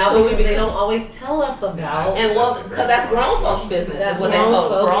know about because they don't always tell us about. And well, because that's grown folks' business. That's what they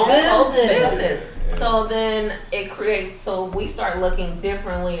told grown folks' business. So then it creates, so we start looking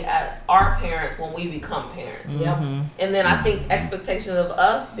differently at our parents when we become parents. And then I think expectations of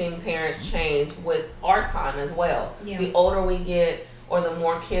us being parents change with our time as well. The older we get or the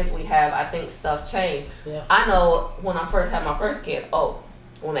more kids we have, I think stuff change. I know when I first had my first kid,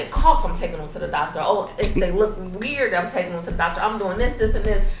 when they cough, I'm taking them to the doctor. If they look weird, I'm taking them to the doctor. I'm doing this, and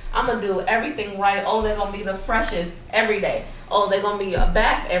this. I'm going to do everything right. They're going to be the freshest every day. They're going to be a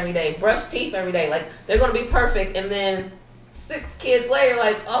bath every day, brush teeth every day. Like, they're going to be perfect. And then 6 kids later,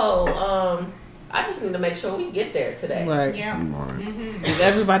 like, I just need to make sure we get there today. Right. Yeah. Did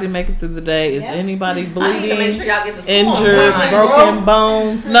everybody make it through the day? Is anybody bleeding? I need to make sure y'all get to school injured, on time. broken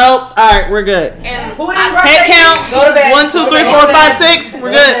bones? Nope. All right, we're good. And head count. Go to bed. 1, 2, 3, 4, 5, 6.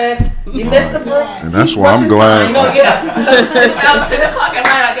 We're good. You missed the book. And that's why I'm glad. It's about 10 o'clock at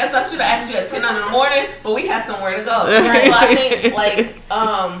night. I guess I should have asked you at 10 in the morning, but we had somewhere to go. Right? So I think, like,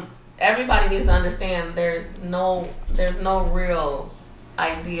 everybody needs to understand there's no real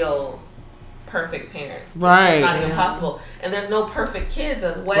ideal perfect parent. Right. It's not even possible. And there's no perfect kids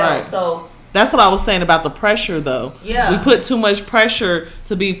as well. Right. So that's what I was saying about the pressure, though. Yeah. We put too much pressure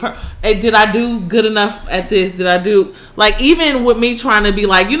to be. Did I do good enough at this? Did I do even with me trying to be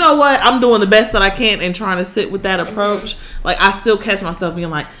like, you know what, I'm doing the best that I can and trying to sit with that approach. Like, I still catch myself being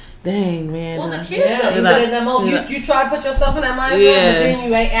like, dang, man. Well, the kids you get in that moment. You try to put yourself in that mindset, but then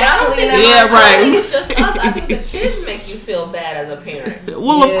you ain't actually in that mindset. I don't think it's just us. I think the kids make you feel bad as a parent.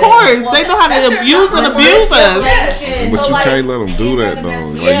 Well, of course. They know how to abuse and abuse us. But you can't let them do that, though.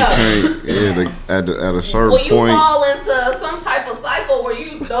 Like, you can't, at a certain point. Well, you fall into some type of cycle where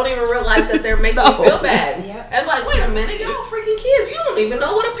you don't even realize that they're making me feel bad. Yep. And like, wait a minute, y'all freaking kids, you don't even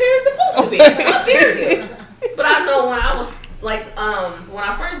know what a parent's supposed to be. How dare you? But I know when I was like, when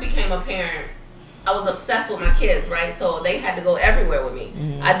I first became a parent, I was obsessed with my kids, right? So they had to go everywhere with me.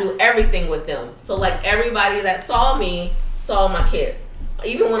 Mm-hmm. I do everything with them. So like everybody that saw me saw my kids.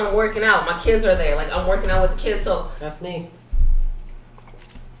 Even when I'm working out, my kids are there. Like I'm working out with the kids. So That's me.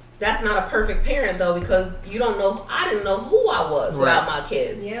 that's not a perfect parent though, because you don't know. I didn't know who I was without my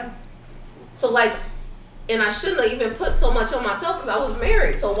kids. Yeah. So like, and I shouldn't have even put so much on myself because I was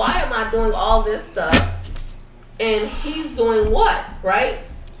married. So why am I doing all this stuff and he's doing what, right?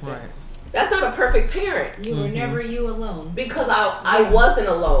 Right. That's not a perfect parent. You were never you alone. Because I wasn't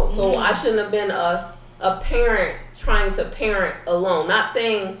alone. So I shouldn't have been a parent trying to parent alone. Not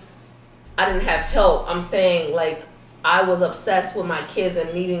saying I didn't have help. I'm saying like I was obsessed with my kids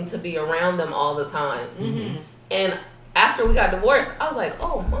and needing to be around them all the time. Mm-hmm. And after we got divorced, I was like,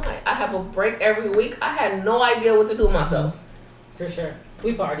 oh my, I have a break every week. I had no idea what to do with myself. For sure.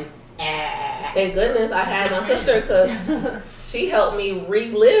 We partied. Thank goodness I had my sister because she helped me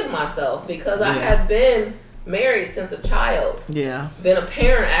relive myself because I had been married since a child. Yeah. Been a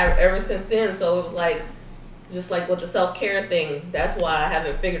parent ever since then. So it was like, just like with the self-care thing, that's why I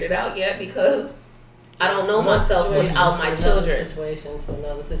haven't figured it out yet because I don't know myself without my children. Situation to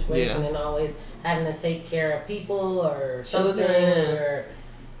another situation and always having to take care of people or something Children. or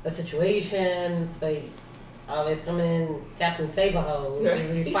a situation. They always coming in Captain Save-A-Ho.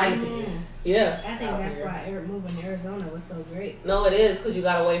 These Pisces. Yeah. I think that's why moving to Arizona was so great. No, it is because you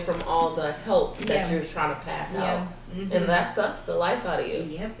got away from all the help that Yeah. you're trying to pass out. Mm-hmm. And that sucks the life out of you.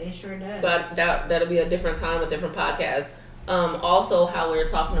 Yep, it sure does. But that'll be a different time, a different podcast. Also, how we were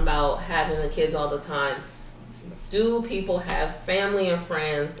talking about having the kids all the time. Do people have family and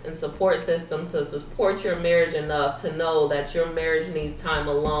friends and support systems to support your marriage enough to know that your marriage needs time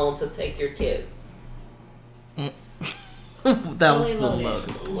alone to take your kids? That was Really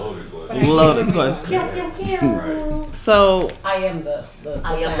the loaded. loaded question. Right. So I am the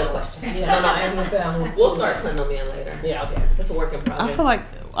I am the sound. question. Yeah, I am the sound. We'll start putting them in later. Yeah, okay. It's a work in progress. I feel like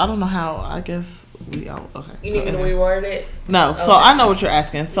I don't know how. I guess we all okay. You so need me to anyways. reword it? No, so Okay. I know what you're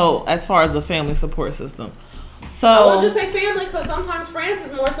asking. So as far as the family support system, so I would just say family because sometimes friends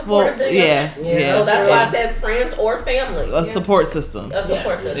is more supportive than yeah, Yeah. yeah. So that's why I said friends or family. a support system. A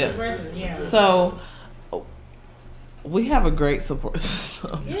support Yes. system. Yeah. Yeah. So we have a great support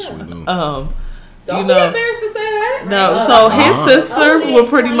system. Yeah. Yes, we do. Don't You be know- embarrassed to say that. No, so his sister Oh, will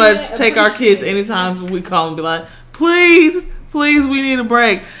pretty yeah, much take our kids anytime we call and be like, please, we need a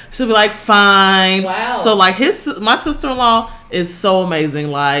break. She'll be like, fine. Wow. So like my sister-in-law is so amazing.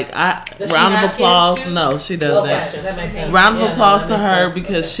 Like Does she round of have applause. kids too? No, she doesn't. Okay, that makes sense. Round of Yeah, applause no, to that her makes sense.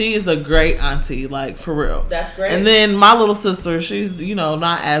 because she is a great auntie, like for real. That's great. And then my little sister, she's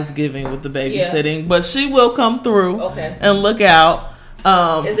not as giving with the babysitting, but she will come through Okay. and look out.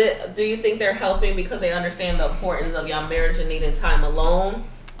 Do you think they're helping because they understand the importance of y'all marriage and needing time alone?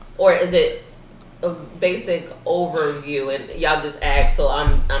 Or is it a basic overview and y'all just ask so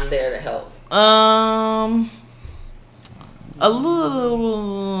I'm there to help? A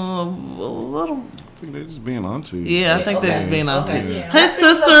little. I think they're just being auntie. Yeah, I think they're just being auntie. Okay. Yeah. His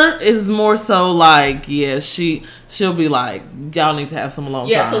sister is more so like, she'll be like, y'all need to have some alone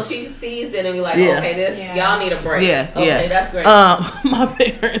Yeah, time. so she sees it and be like, Yeah. okay, y'all need a break. Yeah, okay, yeah. that's great. My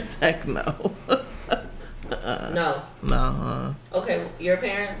parents, heck no. No. Okay, your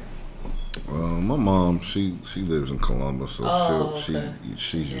parents? My mom, she lives in Columbus, so Oh,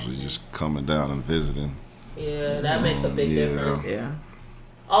 she's usually just coming down and visiting. Yeah, that makes a big Yeah. difference. Yeah.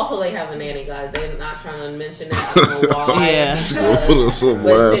 Also, they have a nanny, guys. They're not trying to mention it. I don't know why. Yeah. She gonna put us on With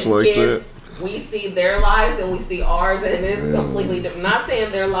blast 6 like kids, that. we see their lives and we see ours, and it's completely different. Not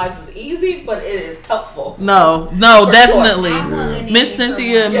saying their lives is easy, but it is helpful. No, For definitely. I want a nanny Miss for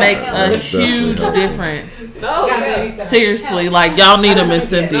Cynthia one. makes Yeah. a Definitely. huge difference. No, yeah. Seriously, like y'all need a Miss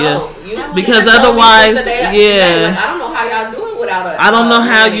Cynthia. No, you- Because you told me otherwise, yesterday, yeah. like, I don't know how y'all doing without us. I don't know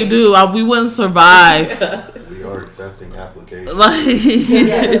how you do. We wouldn't survive. We are accepting applications. Like,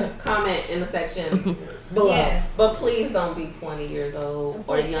 Yeah, comment in the section Yes. below. Yes. But please don't be 20 years old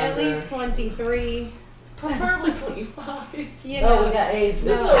or younger. At least 23. Preferably 25. You know. Oh, we got age.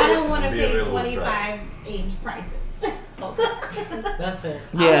 This No, is I don't want to Be pay available to 25 age prices. That's fair.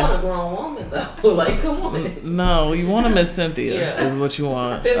 I yeah. want a grown woman though. Like, come on. No, you want a Miss Cynthia Yeah. is what you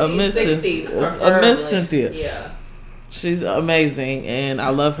want. 50, A Miss 60, Cynthia. A Miss preferably. Cynthia. Yeah. She's amazing, and I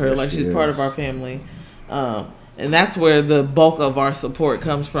love her. Like she's Yeah. part of our family, and that's where the bulk of our support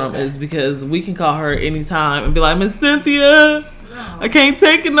comes from. Is because we can call her anytime and be like, Miss Cynthia, I can't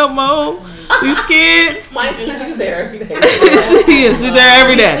take it no more. These kids. Mind you, she's there every day. She's there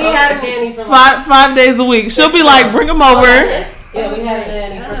every We day. had a nanny for like, 5 days a week. She'll be like, bring them over. yeah, we had a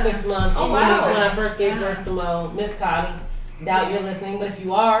nanny for 6 months. Oh, And wow. when I first gave birth to Mo, Miss Cotty, doubt you're listening, but if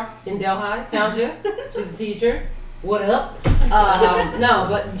you are in Delhi Township, she's a teacher. What up? No,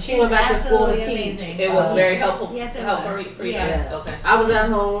 but she went back to school to Absolutely teach. amazing. It was very helpful. Yes, it helpful was. for you Yes. guys. Okay. I was at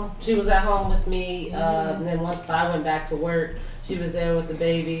home. She was at home with me. And then once I went back to work, she was there with the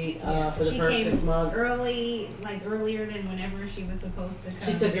baby for the She first came 6 months. earlier than whenever she was supposed to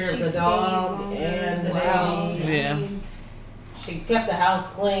come. She took care of the stayed dog longer. and the Wow. baby. Yeah. I mean, She kept the house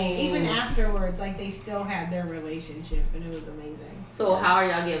clean. even afterwards, like they still had their relationship, and it was amazing. So how are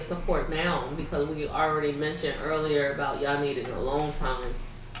y'all getting support now? Because we already mentioned earlier about y'all needing alone time.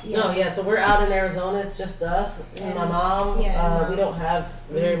 No, yeah, so we're out in Arizona. It's just us and my mom. Yeah. We don't have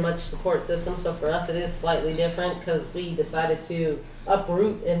very much support system, so for us it is slightly different because we decided to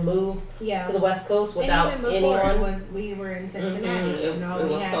uproot and move Yeah. to the West Coast without and even before anyone. we were in Cincinnati, Mhm. and all It we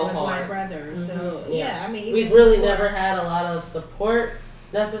was had so was my hard. brother. So Yeah. yeah, I mean, We've even really before- never had a lot of support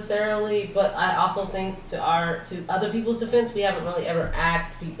necessarily, but I also think to other people's defense, we haven't really ever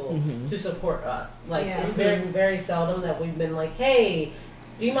asked people to support us. Like Yeah. it's very seldom that we've been like, hey,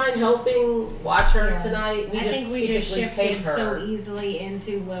 do you mind helping watch her Yeah. tonight? I think we just typically take shifted her. so easily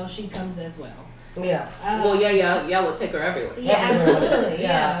into she comes as well. Yeah. Well, yeah, y'all would take her everywhere. Yeah, absolutely. Yeah.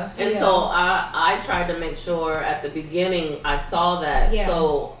 Yeah. And yeah. so I tried to make sure at the beginning I saw that. Yeah.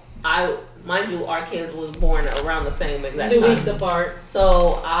 So mind you, our kids was born around the same exact 2 time. weeks apart.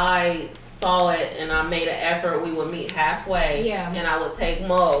 So I saw it and I made an effort. We would meet halfway. Yeah. And I would take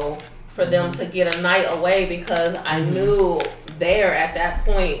Mo for them to get a night away because I knew there at that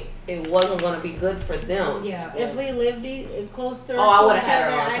point it wasn't going to be good for them. Yeah, if we lived closer Oh, I to would've each had her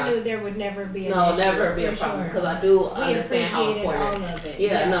other, all the I time. knew there would never be an No, issue, never be a for problem sure. because I do We understand how appreciated important. all of it.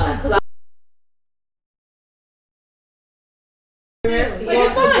 Yeah, no, because Seriously. like,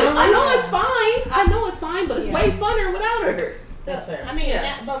 it's fine. I know it's fine. I know it's fine, but it's Yeah. way funner without her. So, That's fair. I mean,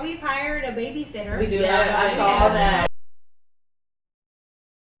 Yeah. but we've hired a babysitter. We do Yeah, have I saw that.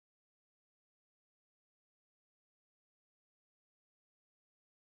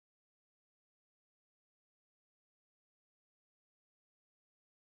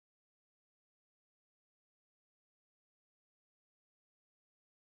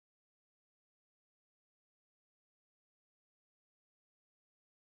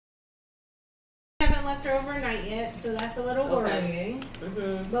 We haven't left her overnight yet, so that's a little Okay. worrying.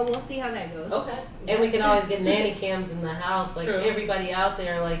 Mm-hmm. But we'll see how that goes. Okay. And we can always get nanny cams in the house. Like True. everybody out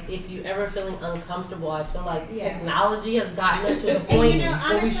there, like if you ever feeling uncomfortable, I feel like Yeah. technology has gotten us to the And point you know,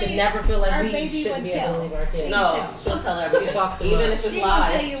 where we should honestly, never feel like our we baby shouldn't would be able tell. to leave our kids. She- No, tell. she'll tell everything. talk too Even much. if it's She will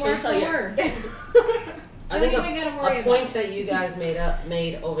lies, tell you she'll word tell for you. word. I think Don't even gotta worry a about point it. that you guys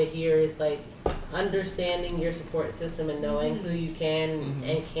made over here is like understanding your support system and knowing who you can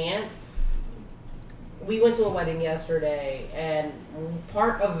and can't. We went to a wedding yesterday, and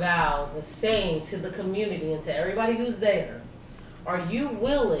part of vows is saying to the community and to everybody who's there, are you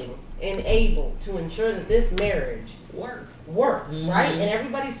willing and able to ensure that this marriage works, right? And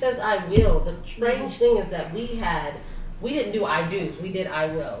everybody says I will. The strange thing is that we didn't do I do's, we did I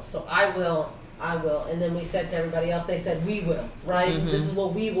will. So I will, and then we said to everybody else, they said we will, right? This is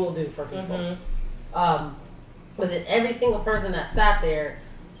what we will do for people. But then every single person that sat there,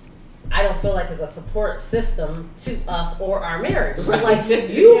 I don't feel like it's a support system to us or our marriage. So like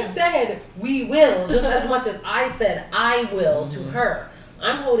you said we will just as much as I said I will to her.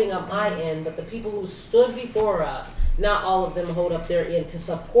 I'm holding up my end, but the people who stood before us, not all of them hold up their end to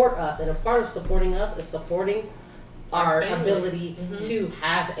support us. And a part of supporting us is supporting our family. ability to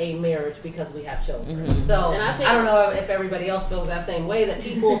have a marriage because we have children. So And I I, think- don't know if everybody else feels that same way, that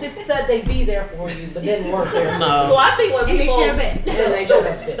people said they'd be there for you but then weren't there. No. So I think when And they people, should have been. And they should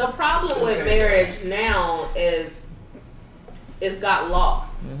have been. the problem with marriage now is it's got lost.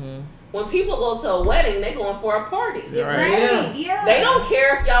 When people go to a wedding, they going for a party. Right. Right? Yeah. They don't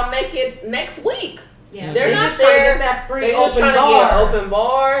care if y'all make it next week. Yeah. They're They not just trying to there. get that free They just open trying to bar. get open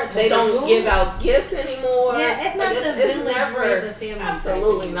bar. They free don't food. give out gifts anymore. Yeah, it's not Like, the village raise a family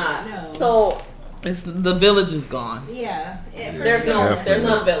absolutely type not. thing. No. So It's the village is gone. Yeah. there's no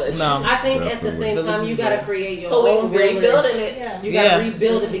Definitely. village. No. I think at the Definitely. same Village time you is gotta there. create your So own we rebuilding village. it. Yeah. You gotta Yeah.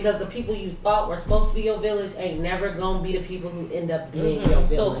 rebuild it because the people you thought were supposed to be your village ain't never gonna be the people who end up being your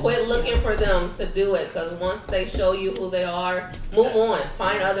village. So quit looking for them to do it, because once they show you who they are, move on.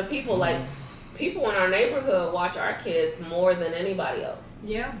 Find other people. Like people in our neighborhood watch our kids more than anybody else.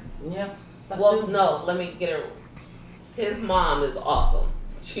 Yeah. Yeah. Well, no, let me get it. His mom is awesome.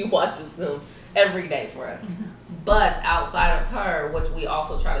 She watches them every day for us. But outside of her, which we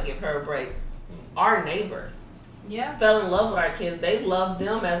also try to give her a break, our neighbors fell in love with our kids. They love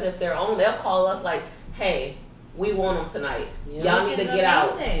them as if they're own. They'll call us like, hey, we want them tonight. Y'all need to get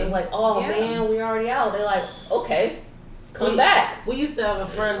out. And like, oh man, we already out. They're like, okay, come back. We used to have a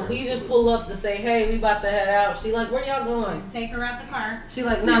friend, we just pull up to say, hey, we about to head out. She like, where y'all going? Take her out the car. She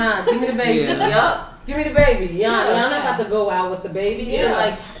like, nah, give me the baby. Yup, give me the baby. Y'all not about to go out with the baby. Yeah.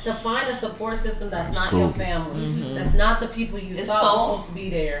 Like, to find a support system that's not your family, that's not the people you thought were supposed to be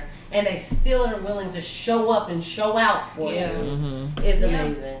there, and they still are willing to show up and show out for you. It's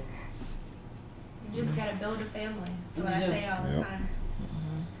amazing. You just gotta build a family. That's what I say all the time.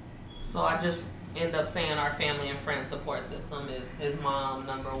 So I just end up saying our family and friend support system is his mom,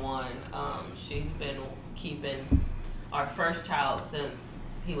 number one. She's been keeping our first child since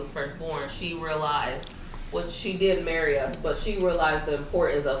he was first born. She realized, well, she did marry us, but she realized the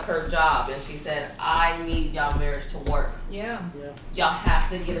importance of her job, and she said, I need y'all marriage to work. Yeah. Y'all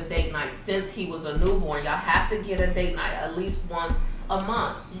have to get a date night. Since he was a newborn, y'all have to get a date night at least once a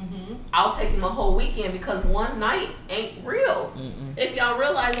month. I'll take him a whole weekend because one night ain't real. If y'all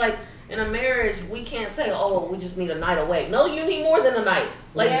realize, like, in a marriage, we can't say, oh, we just need a night away. No, you need more than a night.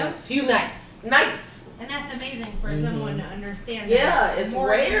 Like, a few nights. And that's amazing for someone to understand. Yeah, it's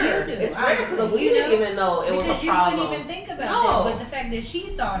rare. It's rare because we didn't even know it was a problem. Because you couldn't even think about that. But the fact that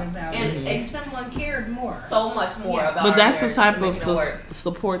she thought about it, and someone cared more. So much more about But that's the marriage type of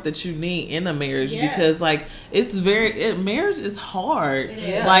support that you need in a marriage because, like, it's marriage is hard.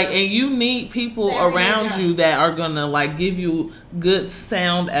 Like, and you need people around you that are gonna, like, give you good,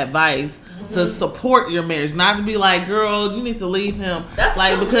 sound advice to support your marriage, not to be like, girl, you need to leave him. That's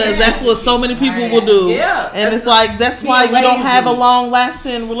like, because that's what so many people will do. And it's like, that's why you don't have a long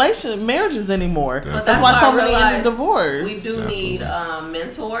lasting marriages anymore. That's why so many end in divorce. We do need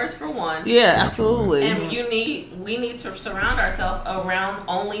mentors for one. Yeah, absolutely. And we need to surround ourselves around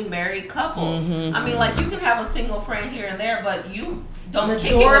only married couples. I mean, like, you can have a single friend here and there, but you don't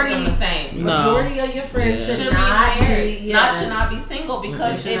kick it with them the same. Majority of your friends should not be married. Should not be single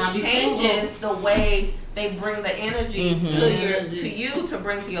because it changes the way they bring the energy to you to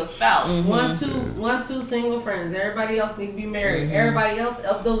bring to your spouse. One, two single friends. Everybody else need to be married. Everybody else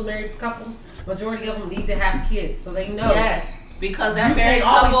of those married couples, majority of them need to have kids so they know. Yes. Because that married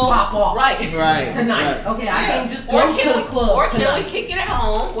couple pop off right tonight. Okay, I can't just go to the club. Or can we kick it at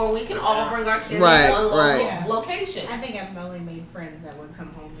home where we can all bring our kids in one location? I think I've only made friends that would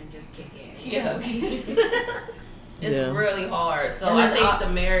come home and just kick it. Yeah. It's really hard. So I think the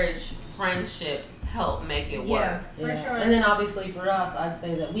marriage friendships help make it work. For sure. And then obviously for us, I'd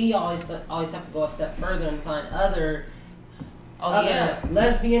say that we always have to go a step further and find other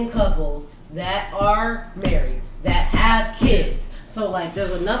lesbian couples that are married, that have kids. So, like,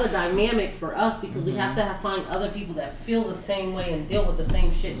 there's another dynamic for us because we have to find other people that feel the same way and deal with the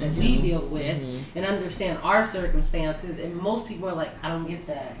same shit that we deal with and understand our circumstances. And most people are like, I don't get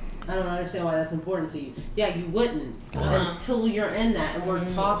that. I don't understand why that's important to you. Yeah, you wouldn't until you're in that and we're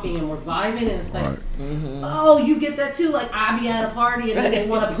talking and we're vibing and it's like, oh, you get that too. Like, I be at a party and then they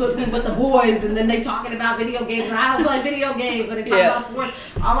want to put me with the boys and then they talking about video games and I don't play video games and they talk about sports.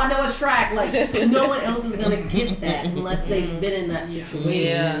 All I know is track. Like, no one else is gonna get that unless they've been in that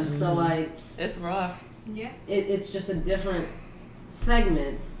situation. So, like, it's rough. Yeah, it's just a different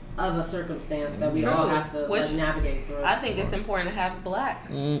segment of a circumstance that we all have to navigate through. I think it's important to have black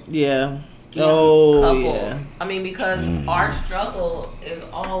couples. I mean, because our struggle is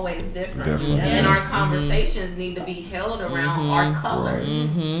always different, and our conversations need to be held around our color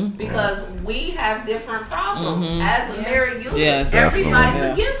because we have different problems as a married unit.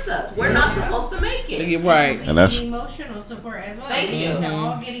 Everybody's against us. We're not supposed to make it. Right, and that's emotional support as well. Thank you. To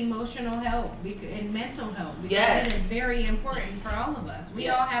all get emotional help and mental help because it is very important for all of us. We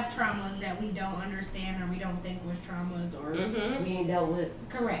all have traumas that we don't understand or we don't think was traumas or we ain't dealt with.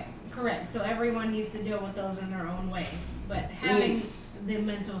 Correct. So everyone needs to deal with those in their own way. But having the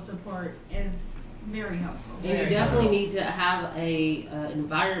mental support is very helpful. And you definitely need to have a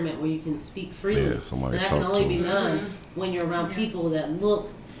environment where you can speak freely. And that can only be done when you're around people that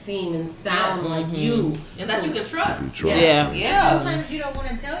look, seem, and sound like you. And that you can trust. Sometimes you don't want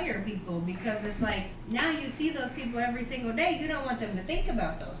to tell your people because it's like, now you see those people every single day. You don't want them to think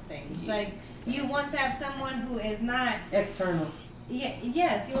about those things. Like, you want to have someone who is not external.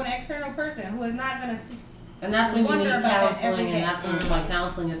 Yes, you want an external person who is not going to see. And that's when you need counseling, and that's when like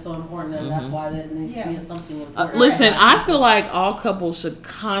counseling is so important, and that's why that needs to be something important. Listen, I feel like all couples should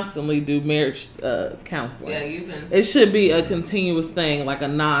constantly do marriage counseling. Yeah, It should be a continuous thing, like a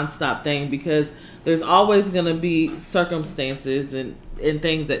non-stop thing, because there's always going to be circumstances and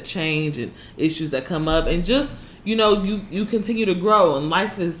things that change and issues that come up, and just you continue to grow, and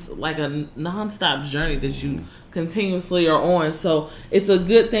life is like a nonstop journey that you continuously are on. So it's a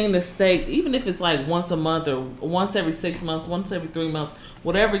good thing to stay, even if it's like once a month or once every 6 months, once every 3 months,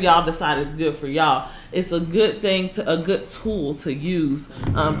 whatever y'all decide is good for y'all. It's a good thing, a good tool to use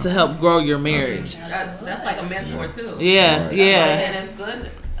to help grow your marriage. That's like a mentor too. Yeah, Right. yeah. And it's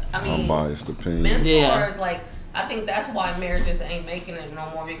good. I mean, Unbiased opinion. mentors, Yeah. like, I think that's why marriages ain't making it no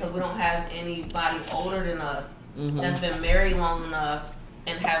more, because we don't have anybody older than us that's been married long enough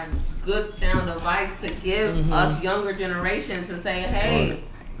and have good sound advice to give us younger generation to say, hey,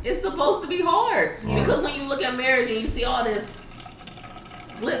 it's supposed to be hard. Because when you look at marriage and you see all this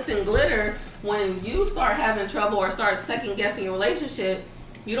glitz and glitter, when you start having trouble or start second guessing your relationship,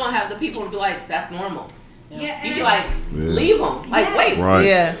 you don't have the people to be like, that's normal. Yeah, You be like, leave them. Like, wait. Right.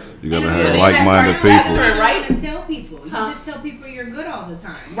 Yeah. You gotta And have then like-minded that's why people. you don't Right. even tell people. You Huh? just tell people you're good all the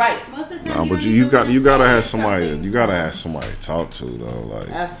time. Right. Most of the No, time, but you you don't even gotta say have somebody. something. You gotta have somebody to talk to though. Like,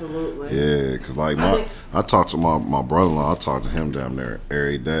 Absolutely. yeah, cause like I talk to my brother-in-law. I talk to him down there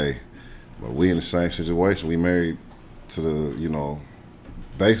every day. But we in the same situation. We married to the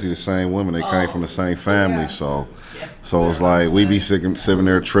basically the same women. They came from the same family. So it's like we be sitting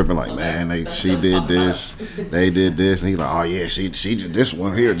there tripping like, man, she did this, they did this, and he's like, oh yeah, she just, this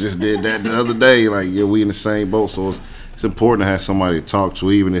one here just did that the other day. Like, yeah, we in the same boat. So it's important to have somebody to talk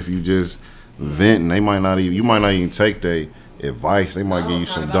to, even if you just vent. And you might not even take their advice. They might give you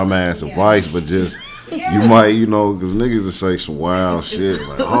some dumbass advice, but just you might, because niggas will say some wild shit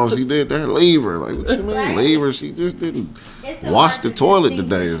like, oh, she did that, leave her. Like, what you mean, leave her? She just didn't wash the toilet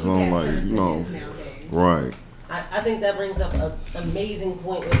today or something, like, right. I think that brings up an amazing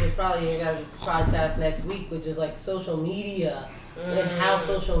point, which is probably in your guys' podcast next week, which is like social media and how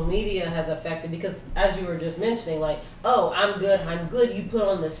social media has affected. Because as you were just mentioning, like, oh, I'm good. You put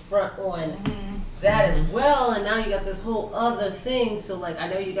on this front on that as well, and now you got this whole other thing. So like, I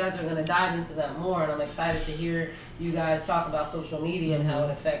know you guys are going to dive into that more, and I'm excited to hear you guys talk about social media and how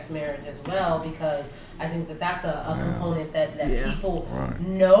it affects marriage as well, because I think that's a component that people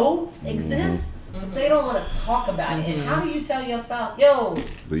know exists. But they don't want to talk about it. And how do you tell your spouse, yo?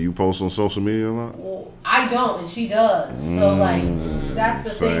 Do you post on social media a lot? Well, I don't, and she does. So like, that's the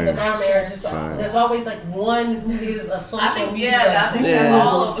thing with our marriage. There's always like one who is a social media. I think that's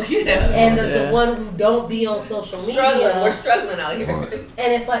all of them. And there's the one who don't be on social media. We're struggling out here.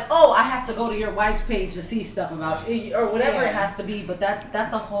 And it's like, oh, I have to go to your wife's page to see stuff about you, or whatever it has to be. But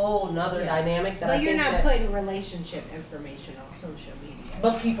that's a whole nother dynamic. But you're not putting relationship information on social media.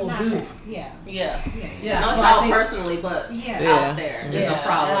 But people do. Yeah. Not So y'all personally, but out there. There's a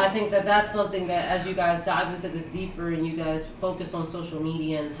problem. And I think that's something that as you guys dive into this deeper and you guys focus on social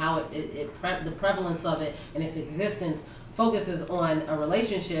media and how the prevalence of it and its existence focuses on a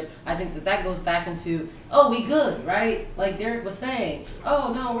relationship, I think that goes back into, oh, we good, right? Like Derek was saying,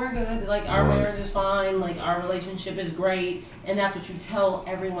 oh, no, we're good. Like, our marriage is fine. Like, our relationship is great. And that's what you tell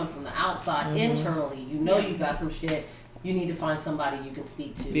everyone from the outside. Internally, you got some shit. You need to find somebody you can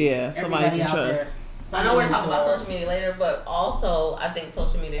speak to. Yeah, somebody you can trust. There, I know we're talking about social media later, but also I think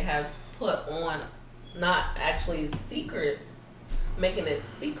social media has put on, not actually secret, making it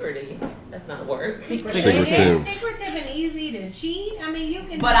secrety. That's not a word. Secretive. Secretive and easy to cheat. I mean, you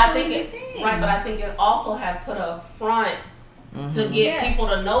can. But I think but I think it also have put a front to get people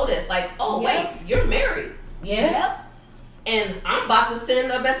to notice, like, oh wait, you're married. And I'm about to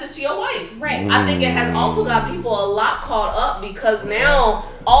send a message to your wife. Right. I think it has also got people a lot caught up because now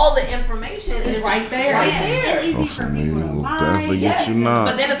all the information is right there. It's easy for people to lie. Definitely get you not.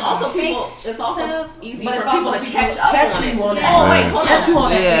 But then it's also people. It's also easy for people to catch up on it. Oh wait, hold on. Catch you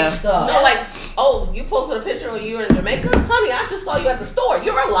on that fake stuff. No, like, oh, you posted a picture of you in Jamaica, honey. I just saw you at the store.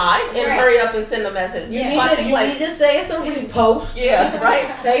 You're alive, and hurry up and send a message. You need to say it's a repost. Yeah,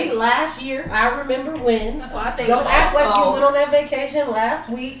 right. Say last year. I remember when. So I think don't act like you went on that vacation last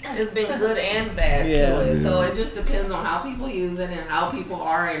week. It's been good and bad to it. So it just depends on how people use it and how people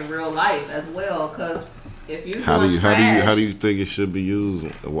are in real life as well. Because if you how do you think it should be used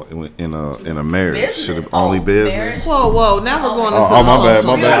in a marriage? Business. Should it only business? Whoa! Now we're going into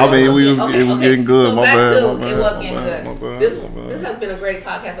my bad. I mean, it was getting good. So My back bad. to it was getting good. This has been a great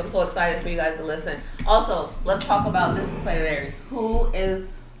podcast. I'm so excited for you guys to listen. Also, let's talk about disciplinaries. Who is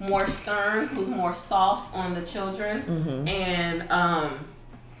more stern? Who's more soft on the children? And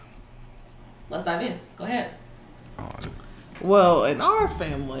let's dive in. Go ahead. Well, in our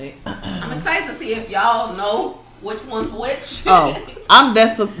family, I'm excited to see if y'all know Which one's which? Oh, I'm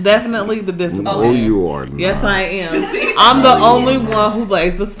definitely the disciplinary. Oh, you are not. Yes, I am. I'm the only one who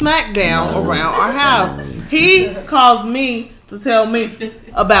lays the smack down around our house. He calls me to tell me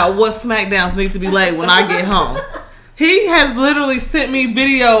about what smackdowns need to be laid when I get home. He has literally sent me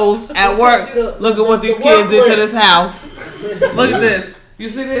videos at work. Look at what these kids did to this house. Look at this. You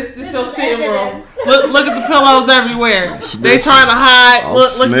see this? This your sitting room. Look at the pillows everywhere. They trying to hide.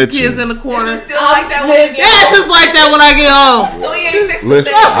 Look at the kids in the corner. Still like that when you get Yes, it's like that when I get home. So he ain't fixed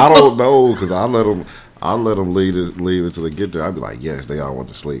Listen, I don't know because I let them leave until they get there. I'd be like, yes, they all want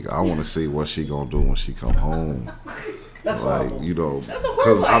to sleep. I want to see what she gonna do when she come home. That's Like horrible. you know, That's a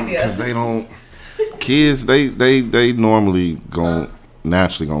horrible idea. because they don't. Kids, they normally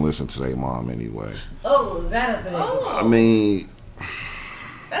naturally gonna listen to their mom anyway. Oh, is that a thing? I mean,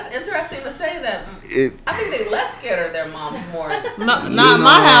 That's interesting to say that. it. I think they less scared of their moms more. Not in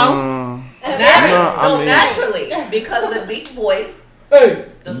my house. Naturally, because of the deep voice. The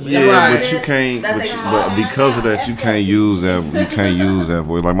Yeah, but sweetness you can't. that But, they you, talk. but because of that, you can't use that. You can't use that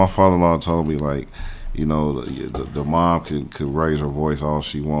voice. Like my father-in-law told me, like, you know, the mom could raise her voice all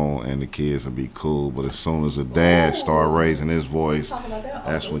she want, and the kids would be cool. But as soon as the dad start raising his voice,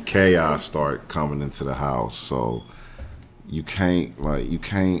 that's when chaos start coming into the house. So you can't.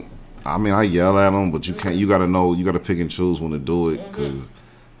 I mean, I yell at them, but you can't. You gotta know. You gotta pick and choose when to do it, because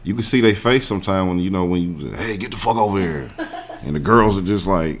you can see their face sometimes when you hey, get the fuck over here, and the girls are just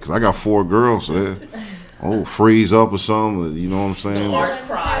like, cause I got 4 girls, so freeze up or something. You know what I'm saying? Large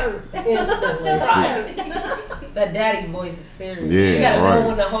cry. Instantly. That daddy voice is serious. Yeah, You gotta right. know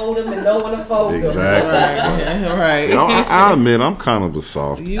when to hold him and know when to fold him. Exactly. Right. See, I admit I'm kind of a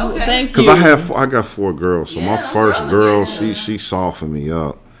soft. Okay. Thank Because you. I got 4 girls, so Yeah, my them first girls girl, are good. she softened me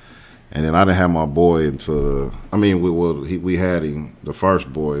up, and then I didn't have my boy until we had him. The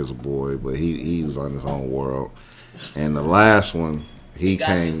first boy is a boy, but he was on his own world, and the last one he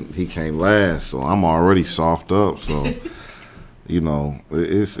came last, so I'm already soft up. So you know,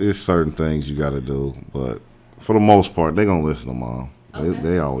 it's certain things you got to do, but for the most part, they gonna listen to mom. Okay.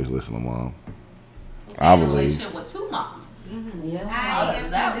 They always listen to mom. I I in a believe. relationship with 2 moms. Yeah. I am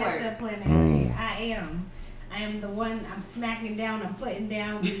that the work? disciplinary. I am. I am the one. I'm smacking down. I'm putting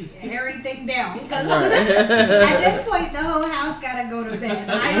down everything down. Because at this point, the whole house gotta go to bed.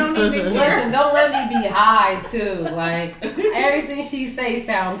 I don't even care. Listen, don't let me be high too. Like everything she say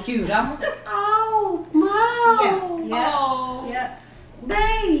sound cute. I'm like, oh, mom. Yeah. Oh. Yeah.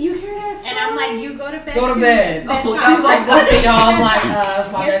 Babe, you hear that sound? And I'm like, you go to bed. Go to too. bed. It's bedtime. She's like, both of y'all. I'm like,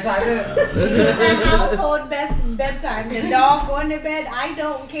 it's my bedtime too. It's a household bedtime. The dog going to bed. I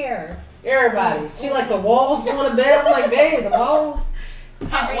don't care. Everybody. She like the walls going to bed. I'm like, babe, the walls.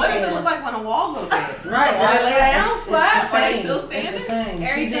 What does it look like when a wall goes down? Right. Are they lay down It's flat? the Are they same. still It's the standing? same. She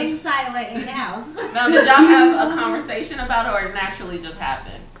Everything's silent in the house. Now, did y'all have a conversation about it, or it naturally just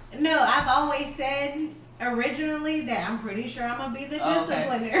happened? No, I've always said originally that I'm pretty sure I'm gonna be the Oh, okay.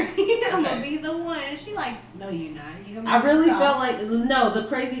 disciplinary. I'm gonna Okay. be the one. She like, no, you're not. You're gonna I be really soft. felt like no. The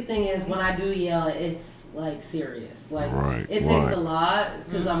crazy thing is when I do yell, it's like serious. Like Right, it takes right. a lot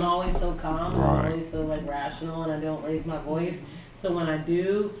because I'm always so calm and Right. I'm always so like rational and I don't raise my voice. So when I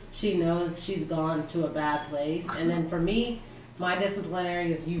do, she knows she's gone to a bad place. And then for me, my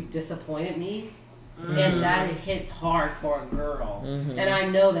disciplinary is you've disappointed me. And that it hits hard for a girl. And I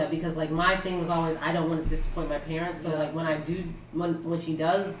know that because like my thing was always I don't want to disappoint my parents. So like when I do when she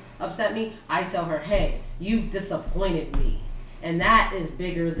does upset me, I tell her, hey, you've disappointed me. And that is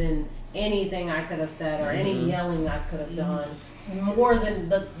bigger than anything I could have said or any yelling I could have done. More than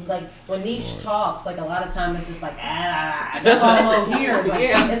the like when Niche talks, like a lot of times it's just like that's all I'm hear. It's like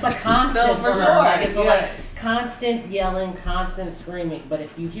it's a constant No, for for her. sure. Like it's a, Yeah. like constant yelling, constant screaming. But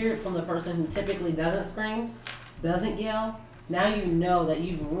if you hear it from the person who typically doesn't scream, doesn't yell, now you know that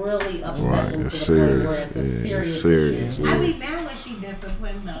you've really upset Right, them to it's the point serious. where it's a Yeah, serious serious, issue. yeah. I be mad when she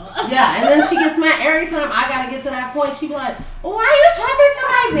disciplined though. Yeah, and then she gets mad every time I gotta get to that point. She be like, "Why are you talking to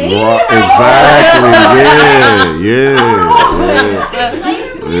my baby?" Right, exactly. Yeah.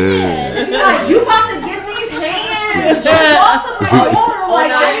 She's like, "You about to get these hands? Talk to my daughter like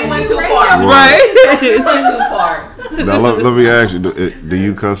now that." you went too far. Right. You went too far. Now let me ask you: do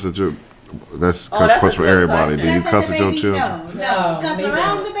you cuss at your? That's that's cuss a for good everybody. Do question. you cuss the at your baby? children? No. No, Cuss me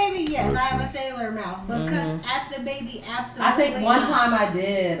around don't. the baby, yes. I have a Listen. sailor mouth. But cuss at the baby, absolutely. I think one not. time I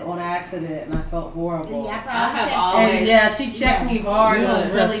did on accident, and I felt horrible. Yeah, I I probably have checked always- And yeah, she checked me hard You and was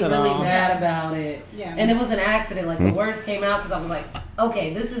don't really, cuss at really all. mad about it. Yeah. And it was an accident. Like the words came out because I was like,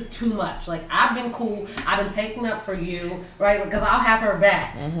 okay, this is too much. Like, I've been cool. I've been taking up for you, right? Because I'll have her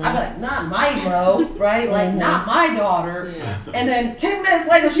back. I'll be like, not my bro, right? Like, not my daughter. Yeah. And then 10 minutes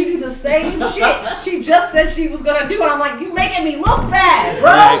later, she do the same shit she just said she was going to do. And I'm like, you making me look bad,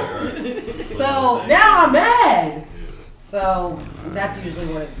 bro. So now I'm mad. So that's usually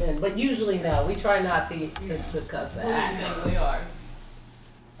what it's been. But usually, no. We try not to cuss Who do you that. think we are?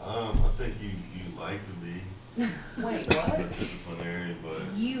 I think you like to be Wait, what? disciplinary, but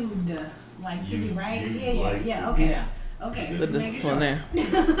You'd like to You- be right. you Yeah, like yeah. to Okay. Yeah. Okay. The just making sure. disciplinaire.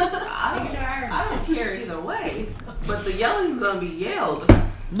 I don't care either way, but the yelling's gonna be yelled.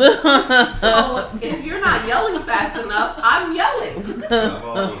 So if you're not yelling fast enough, I'm yelling. I've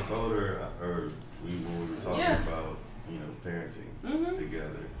also told her, or when we were talking Yeah. about, parenting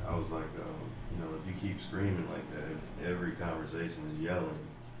together, I was like, if you keep screaming like that, every conversation is yelling.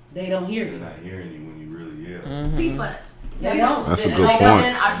 They don't hear They're you. not hearing you when you really yell. See, but They don't. That's a then- good like, point.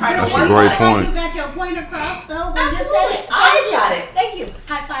 Then I try to That's a work great on it. point. You got your point across though. When you said Absolutely, it. I got it. Thank you.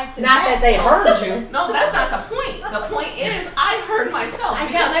 High five to Not that they heard you. No, that's not the point. The point is I heard myself. I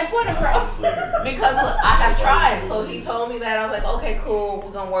got my point across. Because look, I have tried. So he told me that. I was like, okay, cool.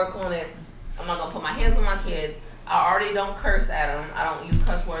 We're gonna work on it. I'm not gonna put my hands on my kids. I already don't curse at them. I don't use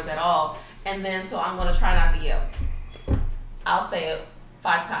cuss words at all. And then so I'm gonna try not to yell. I'll say it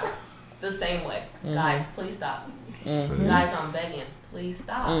 5 times the same way. Guys, please stop. Guys, I'm begging. Please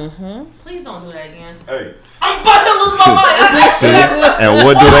stop. Please don't do that again. Hey, I'm about to lose my mind. See? And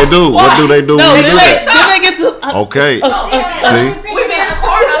what do they do? What do they do No, when you then do they, that? then they get to. Okay. See? We been in the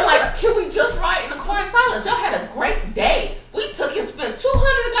car and I'm like, can we just ride in the car in silence? Y'all had a great day. We took and spent $200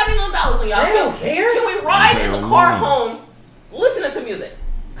 goddamn dollars on y'all. They don't care. Can we ride in the Hell car no. home listening to music?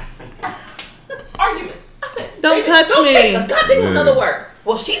 Arguments. I said, Don't baby, touch don't me. say a goddamn Yeah. another word.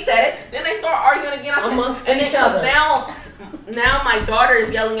 Well, she said it. Then they start arguing again. I said, Amongst and then each other. Now my daughter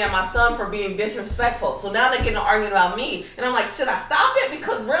is yelling at my son for being disrespectful. So now they're getting an argument about me. And I'm like, should I stop it?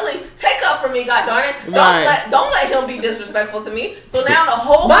 Because really, take up for me, God darn it. Right. Don't let him be disrespectful to me. So now the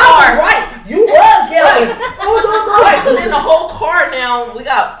whole Mom car. was right. You was yelling. Right, so then the whole car now, we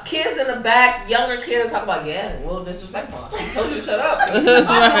got kids in the back, younger kids talking about, yeah, a little disrespectful. She told you to shut up. I'm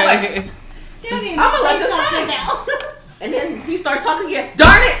Right. gonna let this ride now. And then he starts talking again.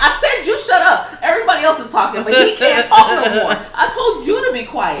 Darn it, I said you shut up. Everybody else is talking, but he can't talk no more. I told you to be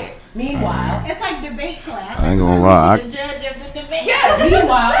quiet. Meanwhile, It's like debate class. I ain't gonna lie, The judge of the debate. Yes.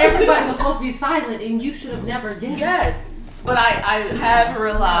 meanwhile, everybody was supposed to be silent, and you should have never did. Yes. But I have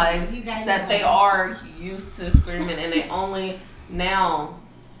realized You gotta that get they like- are used to screaming and they only now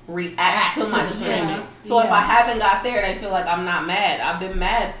react to my to the screaming. screaming. So if Yeah. I haven't got there, they feel like I'm not mad. I've been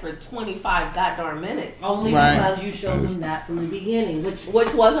mad for 25 goddamn minutes, Only Right. because you showed them that from the beginning, which.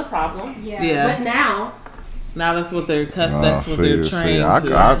 which was a problem. Yeah. Yeah. But now, Now that's what they're that's what see, they're see, trained I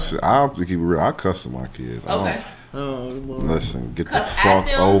to. I'll keep it real. I cuss at my kids. I don't- Okay. Oh, Lord. Listen, get the Cuss at fuck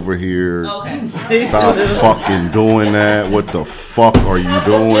them? over here. Okay. Stop fucking doing that. What the fuck are you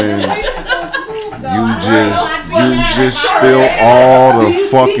doing? You just spill all Do the you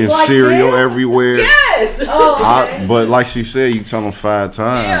fucking speak like cereal this? everywhere. Yes. oh, okay. But like she said, you tell them 5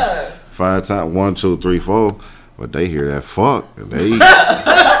 times. Yeah. 5 times. 1, 2, 3, 4. But they hear that fuck and they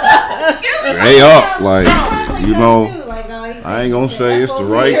up like you know. I ain't gonna say it's the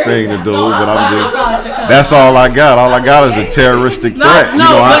right thing to do, but I'm just. That's all I got. All I got is a terroristic threat. You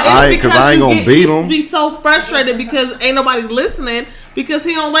know, I ain't because I ain't gonna beat them. Be so frustrated because ain't nobody listening because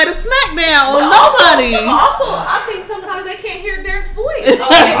he don't lay the smack down on Also, nobody. I think sometimes they can't hear Derek's voice.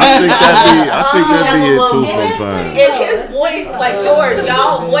 I think that be it too sometimes. And his voice, like yours,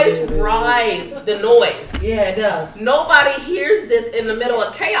 y'all voice rides the noise. Yeah, it does. Nobody hears this in the middle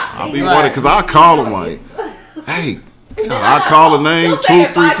of chaos. I'll be wondering because I call him like, hey, I call a name He'll 2, say 3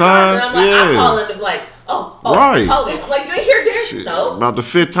 it 5 times. and I'm like, I'm Yeah. calling him like, oh, Right. Hogan. I'm like, you ain't hear Derek? Shit, No. about the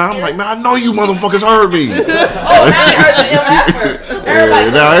 5th time, I'm like, man, I know you motherfuckers heard me. Oh, now they heard the MF. Yeah,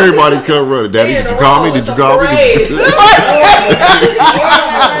 now everybody come running. Daddy, did you call me? Did you call me?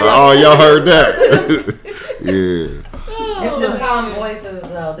 Oh, y'all heard that? Yeah. It's the calm voices,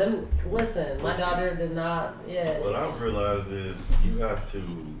 though. Them, listen, my daughter did not. Yeah. what I've realized is you have to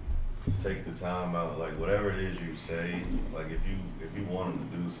take the time out, like whatever it is you say, like if you want them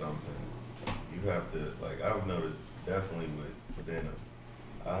to do something, you have to, like I've noticed definitely with Dana,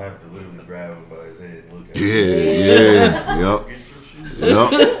 I have to literally grab him by his head and look at him. Yep. Get your shoes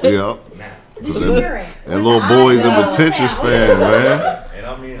Yep. now. That little boy's in attention span, man. And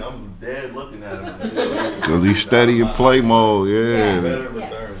I mean, I'm dead looking at him. Because he's steady in play mode, yeah. Better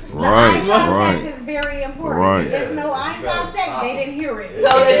return. Right, Eye contact right. is very important. Right. If there's no eye contact, they didn't hear it.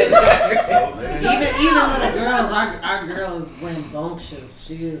 No, they didn't Even little girls, our girl is rambunctious.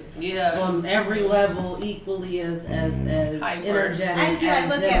 She is on every level equally as energetic. I'd be like, as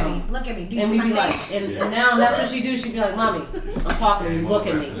look them. at me, look at me. Do you And see we'd be my like, face? and now that's what she do. She'd be like, "Mommy, I'm talking to you. Look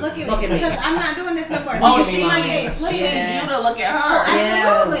at me. Look at Look me, at me." because I'm not doing this no more. Do Look you at me, see my mommy. face? Look She at me. needs you to look at Oh, her.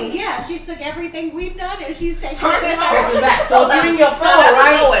 absolutely. Yeah, she's took everything we've done and she's taken Turn it Take on. it back. So if you're in your phone, No, that's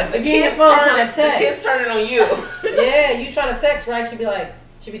right? annoying. If you're in your phone trying to The text, kids turning on you. yeah, you trying to text, right? She'd be like,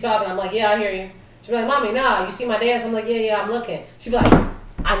 she'd be talking. I'm like, yeah, I hear you. She'd be like, "Mommy, nah, you see my dance?" I'm like, yeah, I'm looking. She'd be like,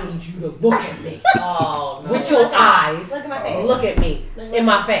 "I need you to look at me Oh, no. with your eyes. Look at my face. Look at me in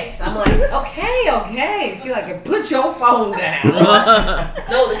my face." I'm like, okay. She's like, "Put your phone down."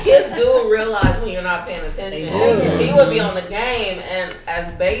 No, the kids do realize when you're not paying attention. They do. He would be on the game, and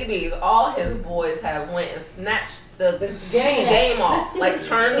as babies, all his boys have went and snatched the game off. Like,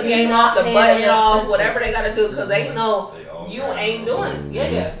 turn the game off, the Paying button enough off, attention. whatever they got to do, because they know They all you got ain't it. doing it.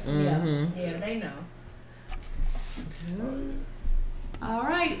 Yeah. Yeah, they know. All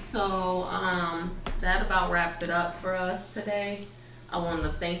right, so that about wraps it up for us today. I want to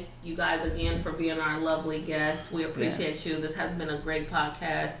thank you guys again for being our lovely guests. We appreciate you. This has been a great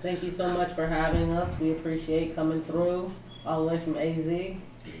podcast. Thank you so much for having us. We appreciate coming through all the way from AZ.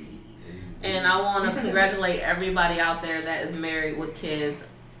 And I want to congratulate everybody out there that is married with kids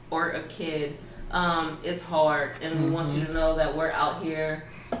or a kid. It's hard, and we want you to know that we're out here.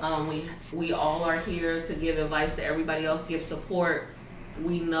 We all are here to give advice to everybody else, give support.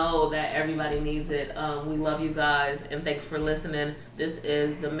 We know that everybody needs it. We love you guys, and thanks for listening. This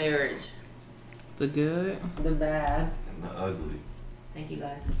is The Marriage. The good. The bad. And the ugly. Thank you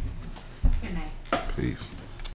guys. Good night. Peace.